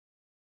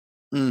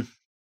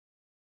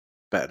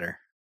 Better.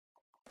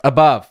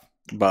 Above.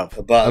 Above.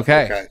 Above.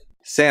 Okay.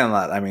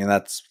 Sandlot. I mean,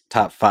 that's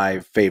top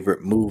 5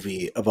 favorite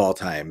movie of all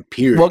time.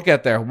 Period. We'll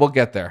get there. We'll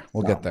get there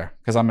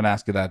because I'm going to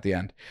ask you that at the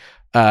end.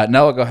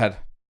 Noah, go ahead.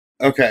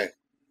 Okay.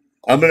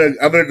 I'm gonna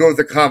go with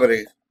the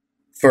comedy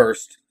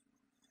first,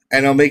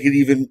 and I'll make it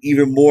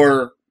even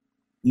more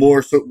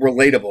so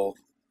relatable.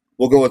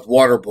 We'll go with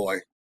Waterboy.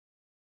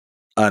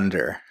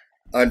 Under.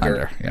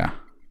 Under. Yeah.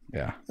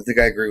 I think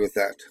I agree with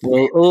that. A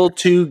little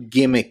too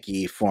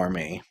gimmicky for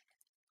me,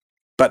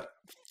 but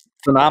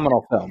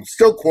phenomenal film.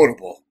 Still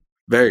quotable.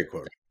 Very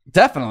cool.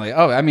 Definitely.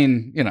 Oh, I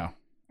mean, you know,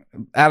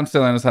 Adam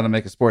Sandler knows how to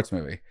make a sports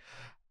movie.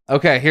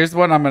 Okay, here's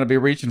one I'm going to be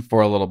reaching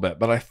for a little bit,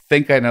 but I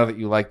think I know that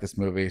you like this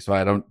movie, so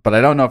I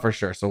don't know for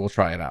sure, so we'll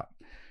try it out.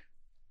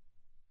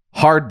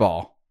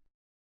 Hardball.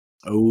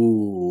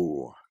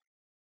 Ooh.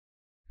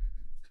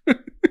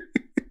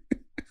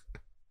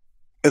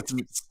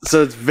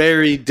 It's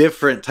very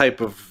different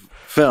type of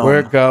film.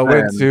 We're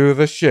going and, to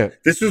the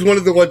ship. This was one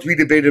of the ones we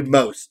debated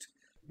most.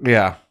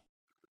 Yeah.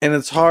 and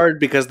it's hard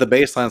because the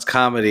baseline's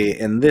comedy,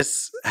 and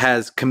this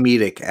has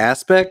comedic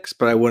aspects,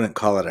 but I wouldn't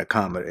call it a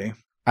comedy.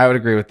 I would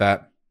agree with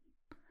that.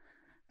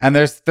 And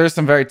there's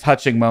some very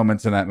touching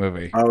moments in that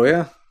movie. Oh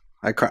yeah,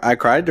 I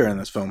cried during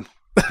this film.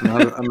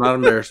 I'm not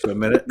embarrassed to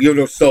admit it. You have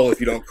no soul if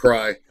you don't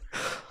cry.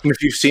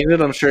 If you've seen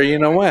it, I'm sure you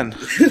know when.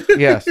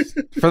 Yes.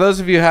 For those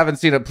of you who haven't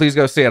seen it, please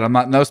go see it.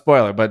 No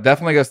spoiler, but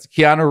definitely go see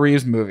Keanu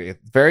Reeves movie.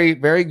 Very,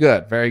 very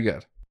good. Very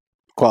good.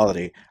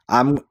 Quality.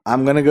 I'm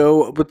gonna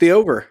go with the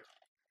over.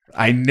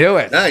 I knew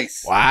it.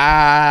 Nice.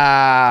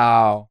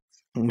 Wow.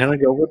 I'm gonna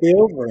go with the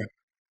over.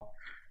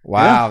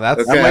 Wow. Yeah,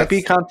 That that might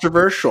be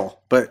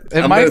controversial, but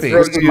It I'm might gonna be.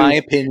 throw it's my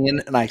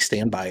opinion, and I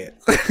stand by it.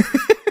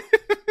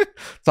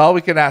 It's all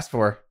we can ask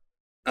for.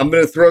 I'm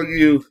going to throw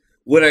you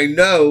what I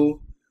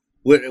know.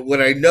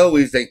 What I know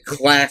is a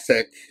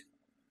classic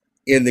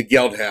in the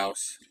Geld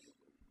House.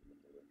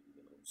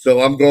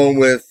 So I'm going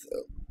with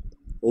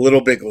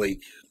Little Big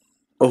League.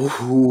 Oh,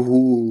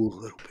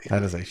 little bit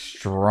That is a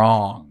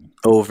strong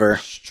over.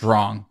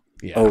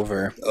 Yeah.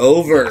 Over.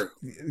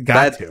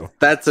 Got to.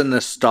 That's a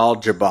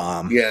nostalgia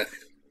bomb. Yeah.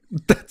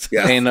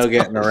 Yeah. Ain't no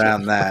getting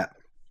around that.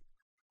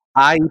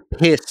 I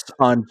pissed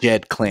on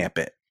Jed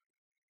Clampett.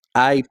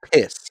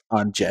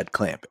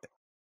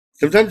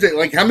 Sometimes,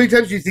 like, how many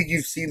times do you think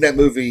you've seen that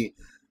movie?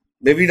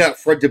 Maybe not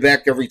front to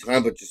back every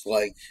time, but just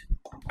like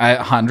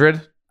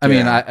 100. I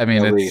mean, at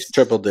it's least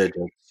triple digits.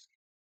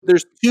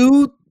 There's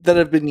 2 that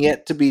have been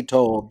yet to be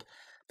told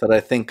that I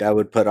think I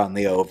would put on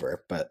the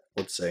over, but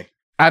let's see.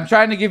 I'm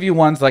trying to give you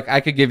ones like I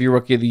could give you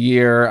Rookie of the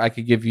Year. I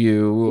could give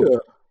you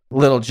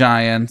Little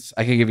Giants.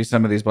 I could give you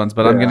some of these ones,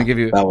 but I'm going to give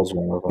you. That was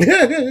one of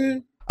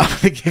them. I'm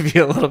going to give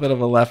you a little bit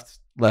of a left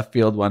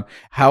field one.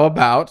 How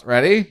about,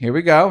 ready? Here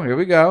we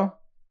go.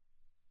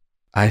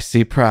 I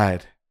see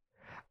pride.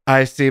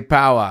 I see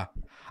power.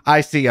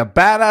 I see a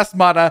badass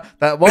mother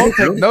that won't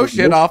take no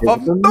shit off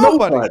of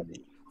nobody.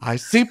 I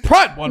see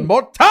pride one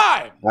more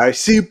time. I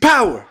see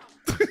power.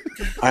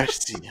 I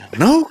see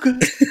no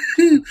good.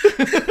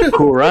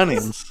 Cool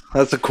Runnings.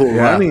 That's a Cool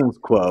Runnings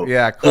quote.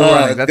 Yeah, Cool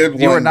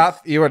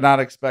Runnings. You were not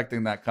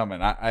expecting that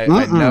coming. I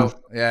know.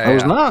 Yeah, I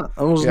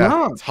was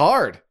not.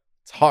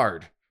 It's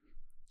hard.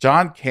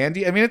 John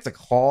Candy. I mean, it's a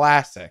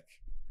classic.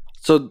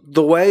 So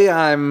the way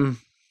I'm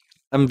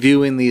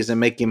viewing these and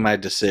making my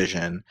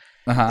decision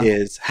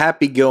is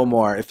Happy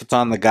Gilmore. If it's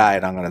on the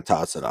guide, I'm going to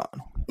toss it on.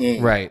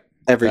 Right.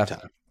 Every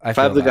time. If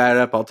I have the guide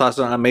up, I'll toss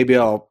it on. Maybe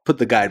I'll put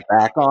the guide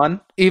back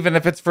on. Even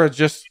if it's for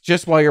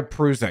just while you're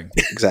cruising.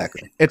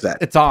 Exactly.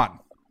 It's on.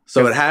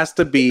 So it has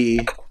to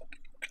be,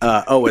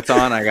 it's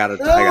on. I got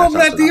it. I'm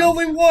not the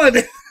only one.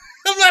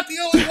 I'm not the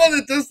only one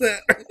that does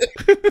that.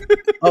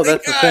 Oh,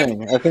 that's the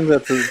thing. I think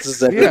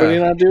does everybody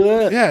not do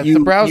that? Yeah, it's a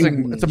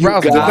browsing. It's a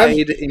browsing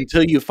guide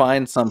until you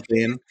find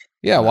something.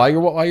 Yeah, while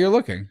you're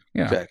looking.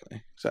 Yeah,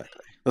 exactly.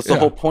 That's the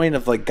whole point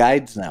of like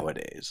guides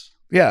nowadays.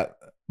 Yeah,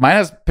 mine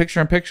has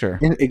picture-in-picture.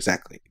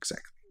 Exactly.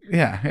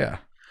 Yeah.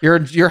 Your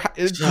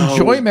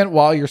enjoyment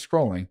while you're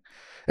scrolling.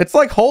 It's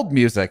like hold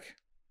music.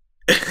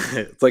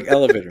 It's like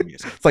elevator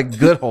music. It's like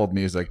good hold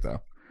music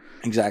though.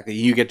 Exactly.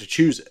 You get to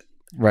choose it.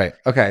 Right.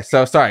 Okay.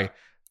 So sorry.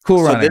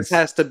 Cool Runnings. So this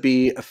has to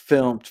be a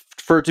film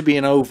for it to be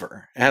an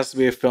over. It has to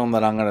be a film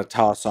that I'm going to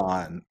toss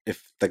on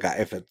if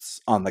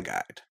it's on the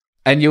guide.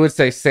 And you would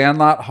say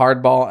Sandlot,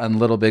 Hardball, and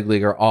Little Big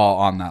League are all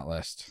on that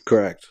list.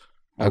 Correct.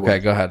 Okay.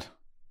 Go ahead.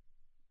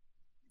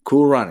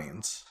 Cool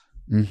Runnings.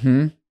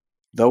 Mm-hmm.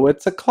 Though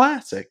it's a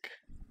classic.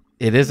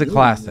 It is a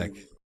classic.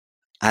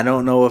 I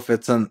don't know if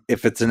it's an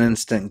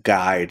instant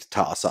guide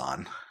toss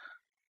on.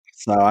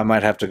 So I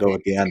might have to go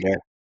with the under.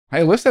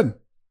 Hey, listen.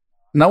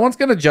 No one's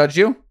going to judge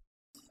you.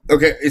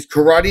 Okay, is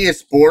karate a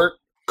sport?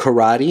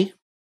 Karate?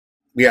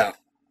 Yeah.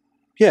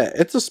 Yeah,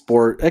 it's a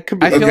sport. It could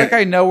be. I feel like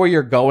I know where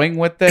you're going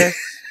with this,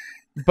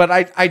 but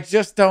I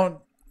just don't.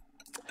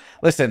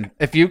 Listen,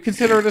 if you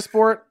consider it a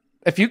sport,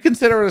 if you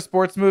consider it a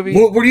sports movie,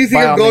 where do you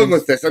think I'm going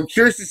with this? I'm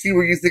curious to see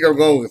where you think I'm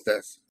going with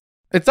this.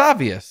 It's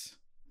obvious.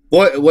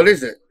 What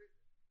is it?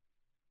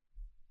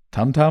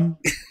 Tum Tum.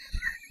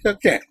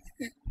 Okay.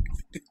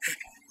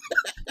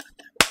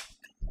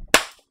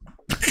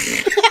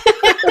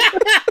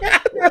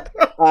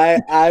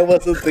 I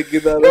wasn't thinking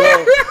that at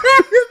all.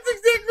 That's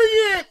exactly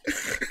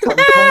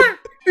it.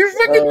 You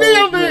fucking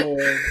nailed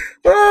it.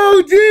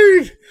 Oh,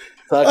 dude.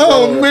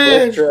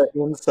 Man.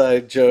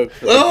 Inside joke.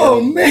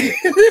 Oh, man.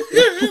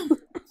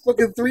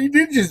 Fucking 3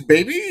 ninjas,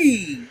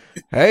 baby.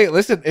 Hey,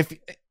 listen,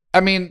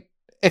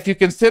 if you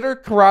consider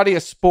karate a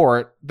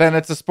sport, then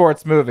it's a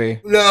sports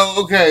movie. No,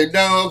 okay.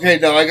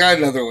 I got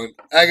another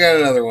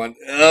one.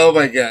 Oh,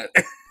 my God.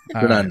 It's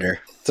an under.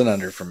 It's an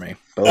under for me.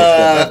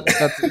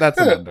 That's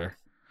an under.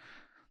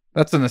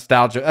 That's a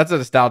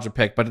nostalgia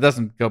pick, but it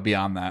doesn't go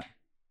beyond that.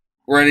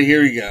 Ready?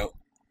 Here we go.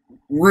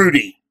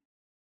 Rudy.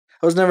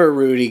 I was never a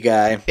Rudy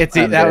guy.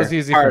 That was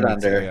easy hard for me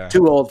under. too, yeah.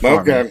 Too old for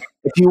Okay. me.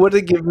 If you would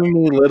have given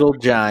me Little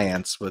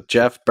Giants with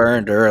Jeff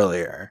Burned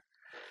earlier,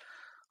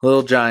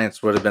 Little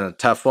Giants would have been a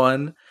tough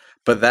one.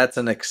 But that's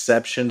an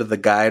exception to the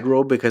guide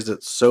rule because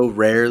it's so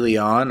rarely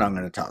on. I'm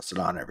going to toss it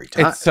on every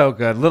time. It's so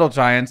good. Little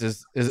Giants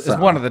is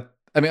one of the.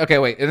 I mean, okay,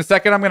 wait. In a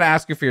second, I'm going to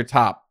ask you for your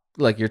top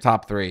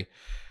 3.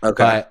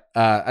 Okay. But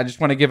I just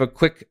want to give a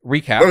quick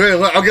recap. Okay,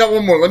 I'll get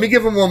one more. Let me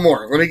give him one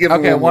more.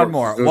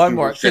 One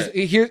more.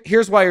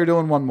 Here's why you're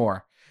doing one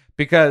more.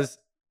 Because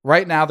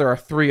right now there are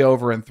 3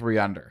 over and 3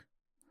 under.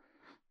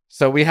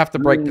 So we have to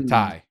break the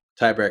tie.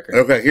 Tiebreaker.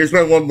 Okay, here's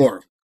my one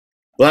more.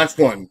 Last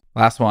one.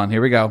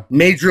 Here we go.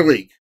 Major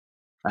League.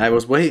 I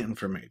was waiting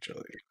for Major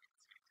League.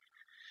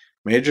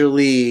 Major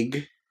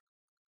League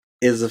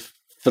is a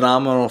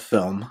phenomenal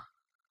film,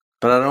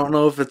 but I don't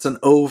know if it's an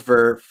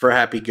over for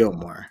Happy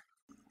Gilmore.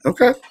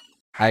 Okay.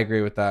 I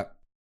agree with that.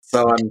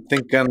 So I'm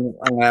thinking I'm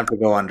going to have to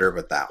go under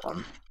with that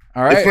one.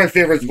 All right. It's my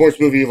favorite sports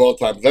movie of all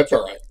time, but that's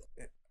all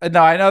right.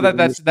 No, I know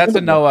that's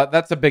a Noah.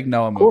 That's a big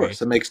Noah movie. Of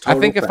course, it makes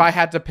total sense. If I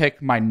had to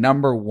pick my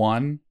number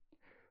one,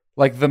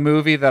 like the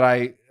movie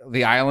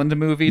the Island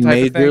movie type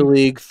Major of thing. Major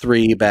League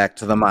 3 Back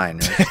to the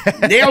Minors.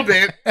 Nailed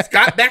it.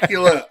 Scott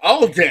Bakula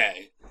all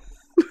day.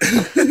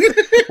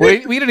 we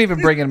didn't even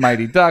bring in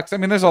Mighty Ducks. I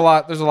mean, there's a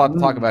lot to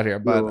talk about here,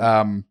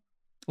 but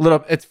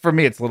It's for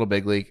me, it's Little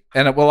Big League,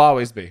 and it will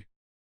always be.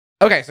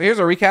 Okay, so here's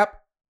a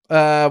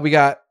recap. We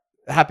got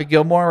Happy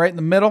Gilmore right in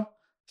the middle.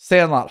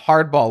 Sandlot,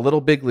 Hardball,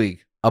 Little Big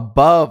League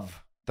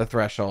above the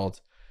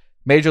threshold.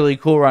 Major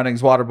League, Cool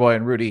Runnings, Waterboy,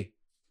 and Rudy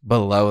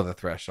below the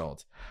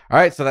threshold. All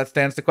right, so that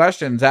stands to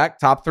question. Zach,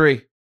 top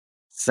 3.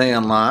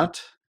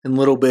 Sandlot and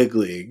Little Big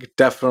League,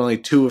 definitely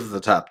 2 of the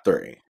top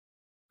 3.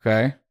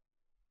 Okay.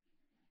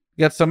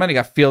 You got so many. You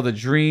got Field of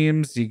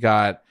Dreams. You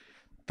got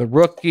The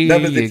Rookie.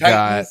 Remember the you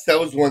Titans? That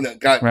was one that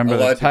got remember a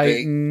the lot of debate.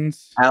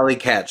 Titans. Alley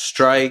Cat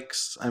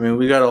Strikes. I mean,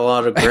 we got a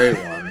lot of great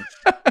ones.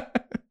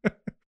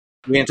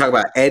 We didn't talk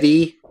about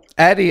Eddie.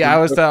 Eddie, I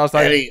was like,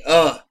 Eddie,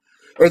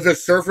 or the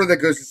surfer that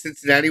goes to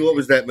Cincinnati. What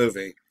was that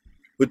movie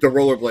with the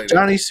rollerblading?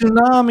 Johnny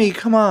Tsunami.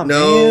 Come on,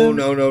 No.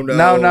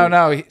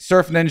 no.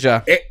 Surf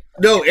Ninja.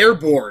 No,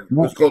 Airborne. It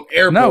was called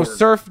Airborne. No,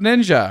 Surf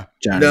Ninja.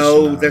 Johnny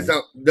No, Tsunami. that's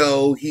not.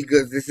 No, he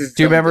goes. This is.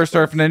 Do you remember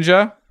Surf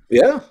Ninja?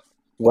 Yeah.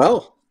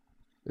 Well,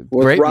 with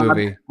Great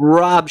movie.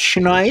 Rob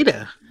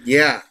Schneider.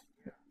 Yeah.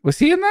 Was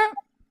he in that?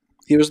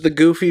 He was the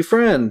goofy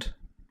friend.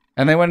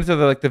 And they went into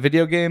the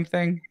video game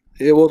thing?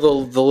 Yeah, well,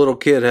 the little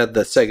kid had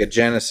the Sega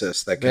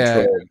Genesis that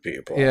controlled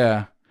people.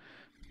 Yeah.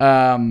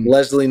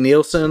 Leslie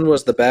Nielsen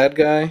was the bad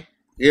guy.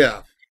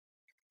 Yeah.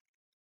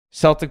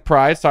 Celtic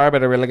Pride. Sorry,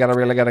 but I really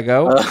gotta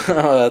go. That's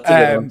a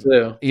good one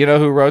too. You know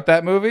who wrote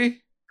that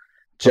movie?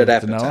 Judd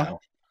Apatow. Apatow.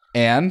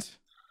 And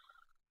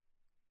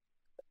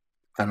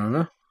I don't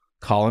know.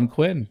 Colin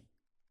Quinn.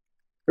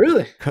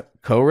 Really?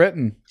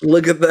 Co-written.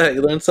 Look at that.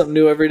 You learn something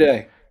new every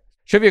day.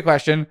 Trivia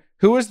question.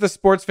 Who was the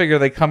sports figure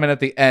they come in at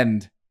the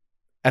end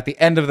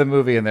of the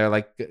movie and they're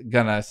like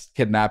gonna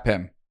kidnap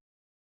him?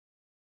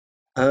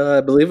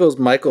 I believe it was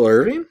Michael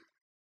Irving.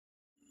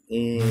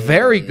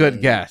 Very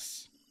good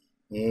guess,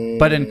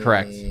 but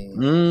incorrect.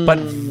 But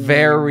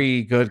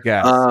very good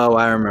guess. Oh,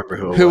 I remember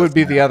who it was. Who would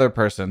be the other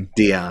person?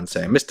 Deion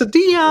Sanders. Mr.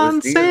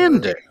 Deion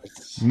Sanders.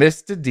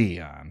 Mr.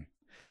 Deion.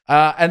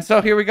 And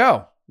so here we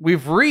go.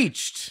 We've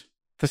reached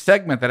the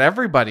segment that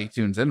everybody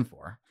tunes in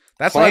for.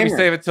 That's why we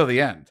save it till the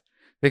end,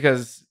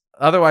 because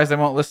otherwise they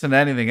won't listen to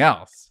anything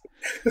else.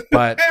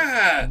 But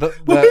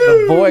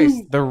the voice,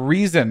 the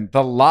reason,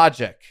 the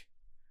logic,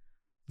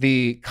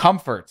 the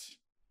comfort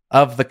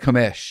of the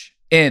commish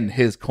in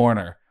his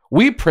corner.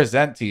 We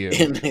present to you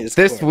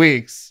this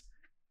week's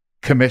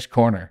Commish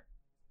Corner.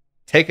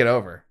 Take it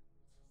over,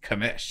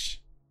 Commish.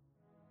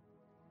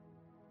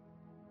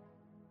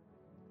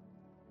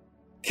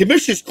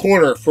 Commish's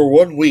Corner for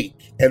 1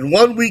 week, and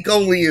 1 week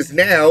only is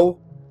now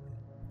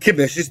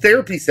Commish's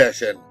therapy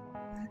session.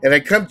 And I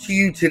come to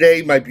you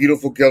today, my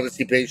beautiful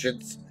Gildacy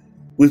patients,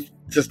 with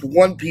just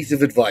one piece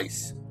of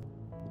advice.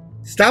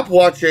 Stop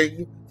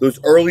watching those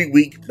early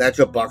week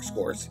matchup box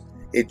scores.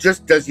 It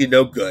just does you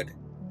no good.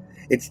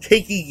 It's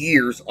taking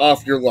years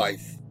off your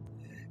life.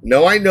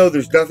 Now I know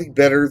there's nothing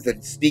better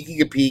than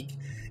sneaking a peek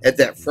at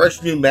that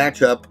fresh new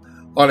matchup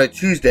on a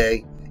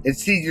Tuesday and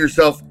seeing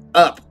yourself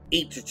up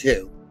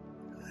 8-2.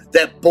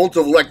 That bolt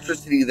of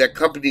electricity that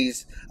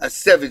accompanies a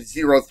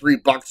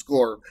 7-0-3 box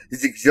score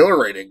is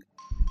exhilarating.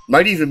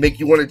 Might even make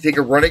you want to take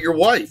a run at your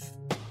wife.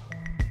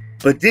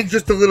 But dig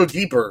just a little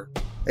deeper,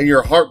 and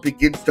your heart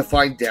begins to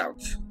find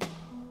doubt.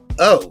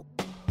 Oh,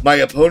 my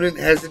opponent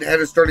hasn't had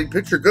a starting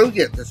pitcher go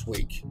yet this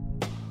week.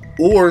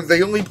 Or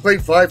they only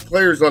played 5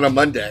 players on a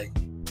Monday.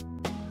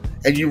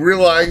 And you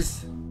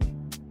realize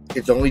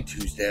it's only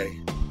Tuesday.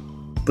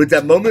 But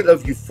that moment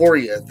of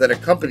euphoria that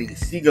accompanies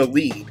seeing a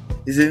lead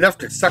is enough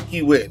to suck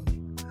you in,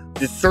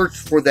 to search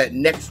for that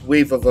next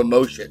wave of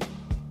emotion.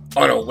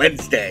 On a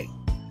Wednesday,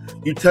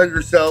 you tell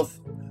yourself,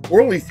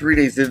 we're only 3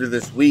 days into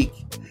this week,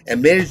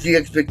 and managing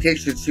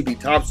expectations should be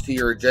tops to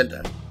your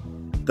agenda.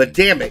 But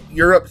damn it,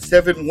 you're up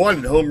 7-1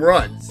 in home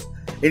runs,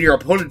 and your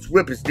opponent's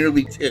whip is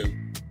nearly 2.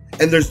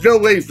 And there's no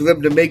way for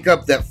them to make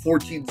up that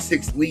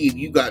 14-6 lead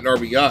you got in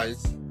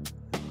RBIs.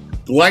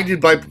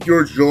 Blinded by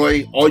pure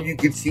joy, all you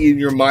can see in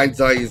your mind's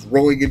eye is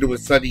rolling into a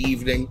sunny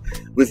evening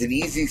with an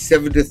easy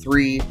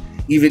 7-3,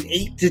 even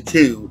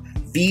 8-2,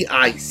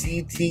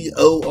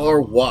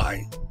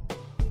 VICTORY.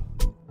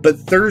 But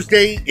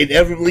Thursday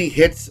inevitably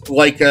hits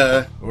like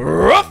a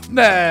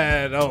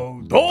Roughneck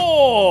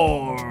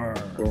Odor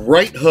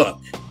right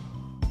hook.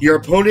 Your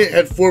opponent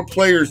had 4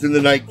 players in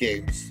the night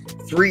games.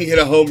 3 hit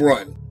a home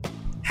run.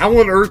 How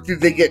on earth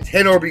did they get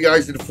 10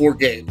 RBIs in 4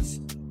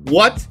 games?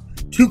 What?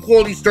 2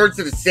 quality starts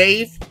and a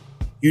save?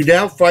 You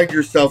now find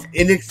yourself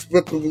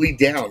inexplicably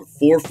down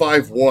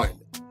 4-5-1.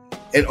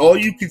 And all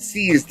you can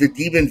see is the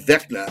demon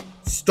Vecna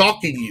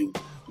stalking you,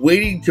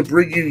 waiting to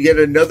bring you yet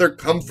another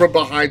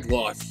come-from-behind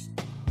loss.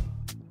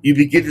 You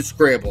begin to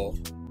scramble.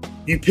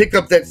 You pick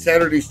up that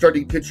Saturday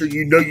starting pitcher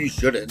you know you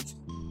shouldn't.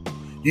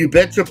 You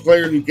bench a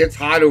player who gets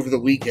hot over the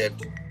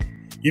weekend.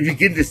 You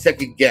begin to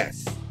second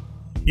guess.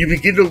 You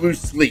begin to lose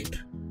sleep.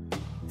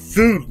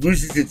 Food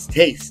loses its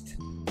taste.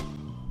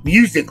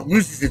 Music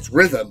loses its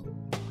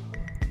rhythm.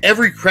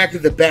 Every crack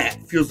of the bat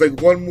feels like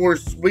one more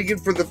swinging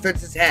for the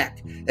fences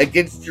hack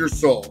against your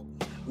soul,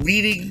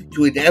 leading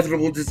to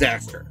inevitable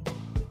disaster.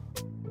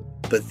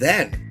 But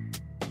then,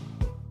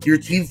 your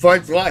team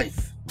finds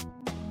life.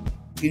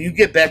 Can you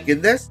get back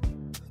in this?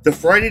 The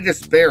Friday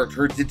despair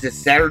turns into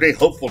Saturday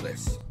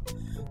hopefulness.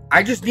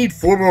 I just need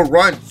 4 more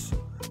runs,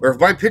 or if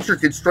my pitcher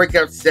can strike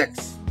out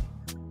 6,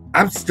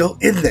 I'm still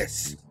in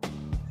this.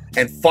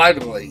 And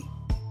finally,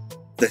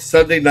 the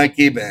Sunday night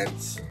game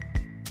ends.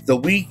 The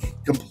week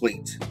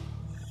complete.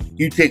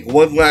 You take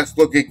one last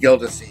look at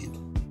Gelderseed.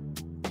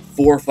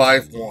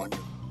 4-5-1.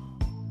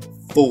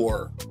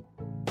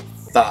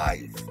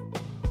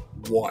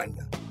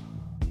 4-5-1.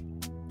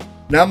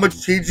 Not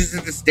much changes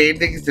in the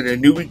standings and a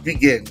new week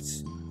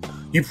begins.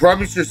 You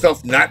promise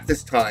yourself not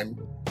this time.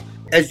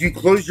 As you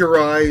close your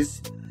eyes,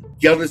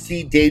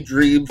 Gelderseed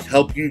daydreams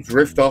help you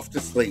drift off to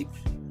sleep.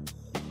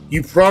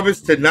 You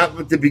promise to not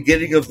let the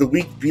beginning of the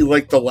week be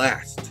like the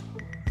last.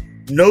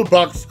 No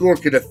box score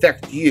can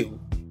affect you.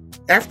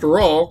 After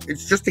all,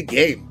 it's just a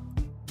game.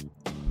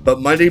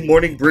 But Monday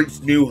morning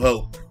brings new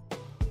hope.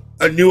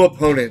 A new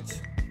opponent.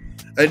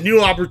 A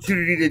new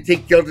opportunity to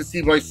take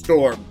Gelderseed by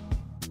storm.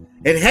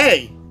 And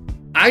hey,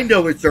 I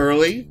know it's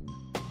early,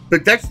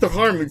 but that's the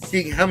harm in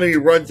seeing how many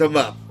runs I'm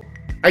up.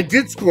 I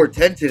did score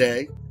 10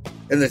 today,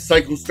 and the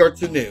cycle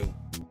starts anew.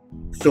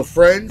 So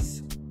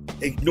friends,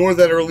 ignore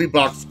that early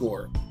box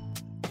score.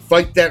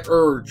 Fight that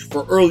urge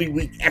for early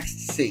week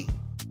ecstasy.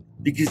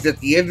 Because at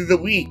the end of the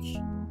week,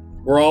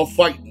 we're all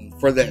fighting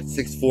for that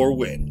 6-4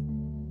 win.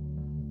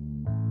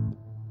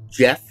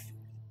 Jeff?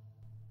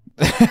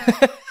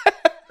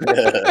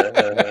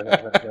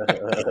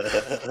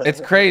 It's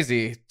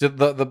crazy.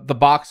 The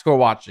box score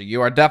watching.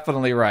 You are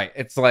definitely right.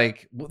 It's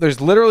like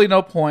there's literally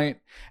no point,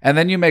 and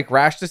then you make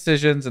rash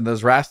decisions, and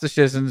those rash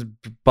decisions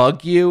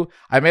bug you.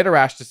 I made a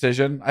rash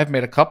decision. I've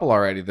made a couple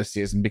already this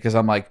season because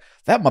I'm like,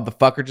 that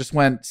motherfucker just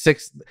went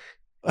 6.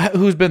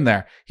 Who's been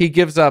there? He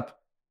gives up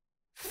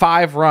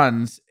 5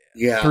 runs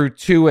through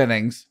 2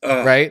 innings,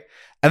 right?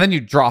 And then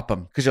you drop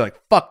him because you're like,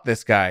 fuck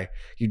this guy.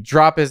 You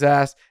drop his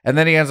ass, and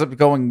then he ends up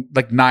going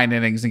like 9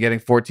 innings and getting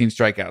 14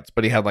 strikeouts,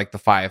 but he had like the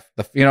 5.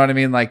 You know what I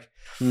mean? Like,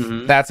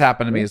 that's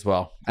happened to me as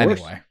well.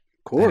 Anyway.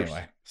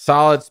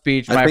 Solid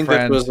speech, my friend. I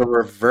think this was a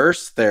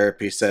reverse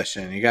therapy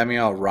session. You got me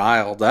all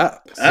riled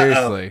up.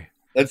 Seriously.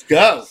 Let's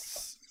go.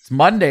 It's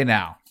Monday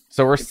now.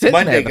 So we're sitting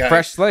Monday, there, the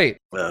fresh slate.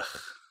 Ugh.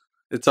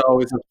 It's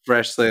always a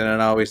fresh slate, and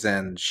it always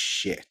ends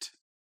shit.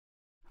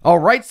 All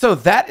right, so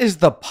that is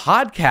the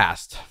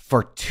podcast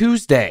for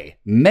Tuesday,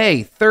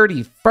 May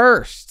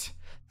 31st.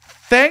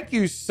 Thank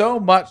you so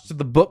much to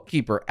the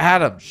bookkeeper,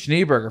 Adam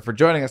Schneberger, for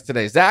joining us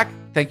today. Zach,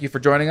 thank you for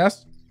joining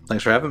us.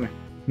 Thanks for having me.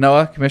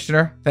 Noah,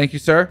 Commissioner, thank you,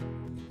 sir.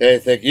 Hey,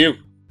 thank you.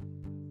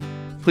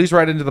 Please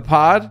write into the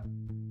pod,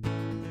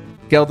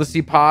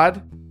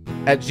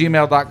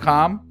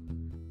 gelderseedpod@gmail.com.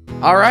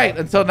 All right,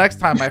 until next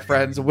time, my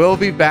friends, we'll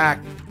be back.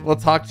 We'll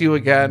talk to you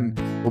again.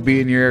 We'll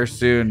be in your ear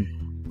soon.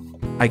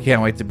 I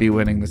can't wait to be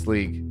winning this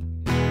league.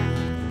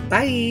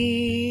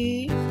 Bye.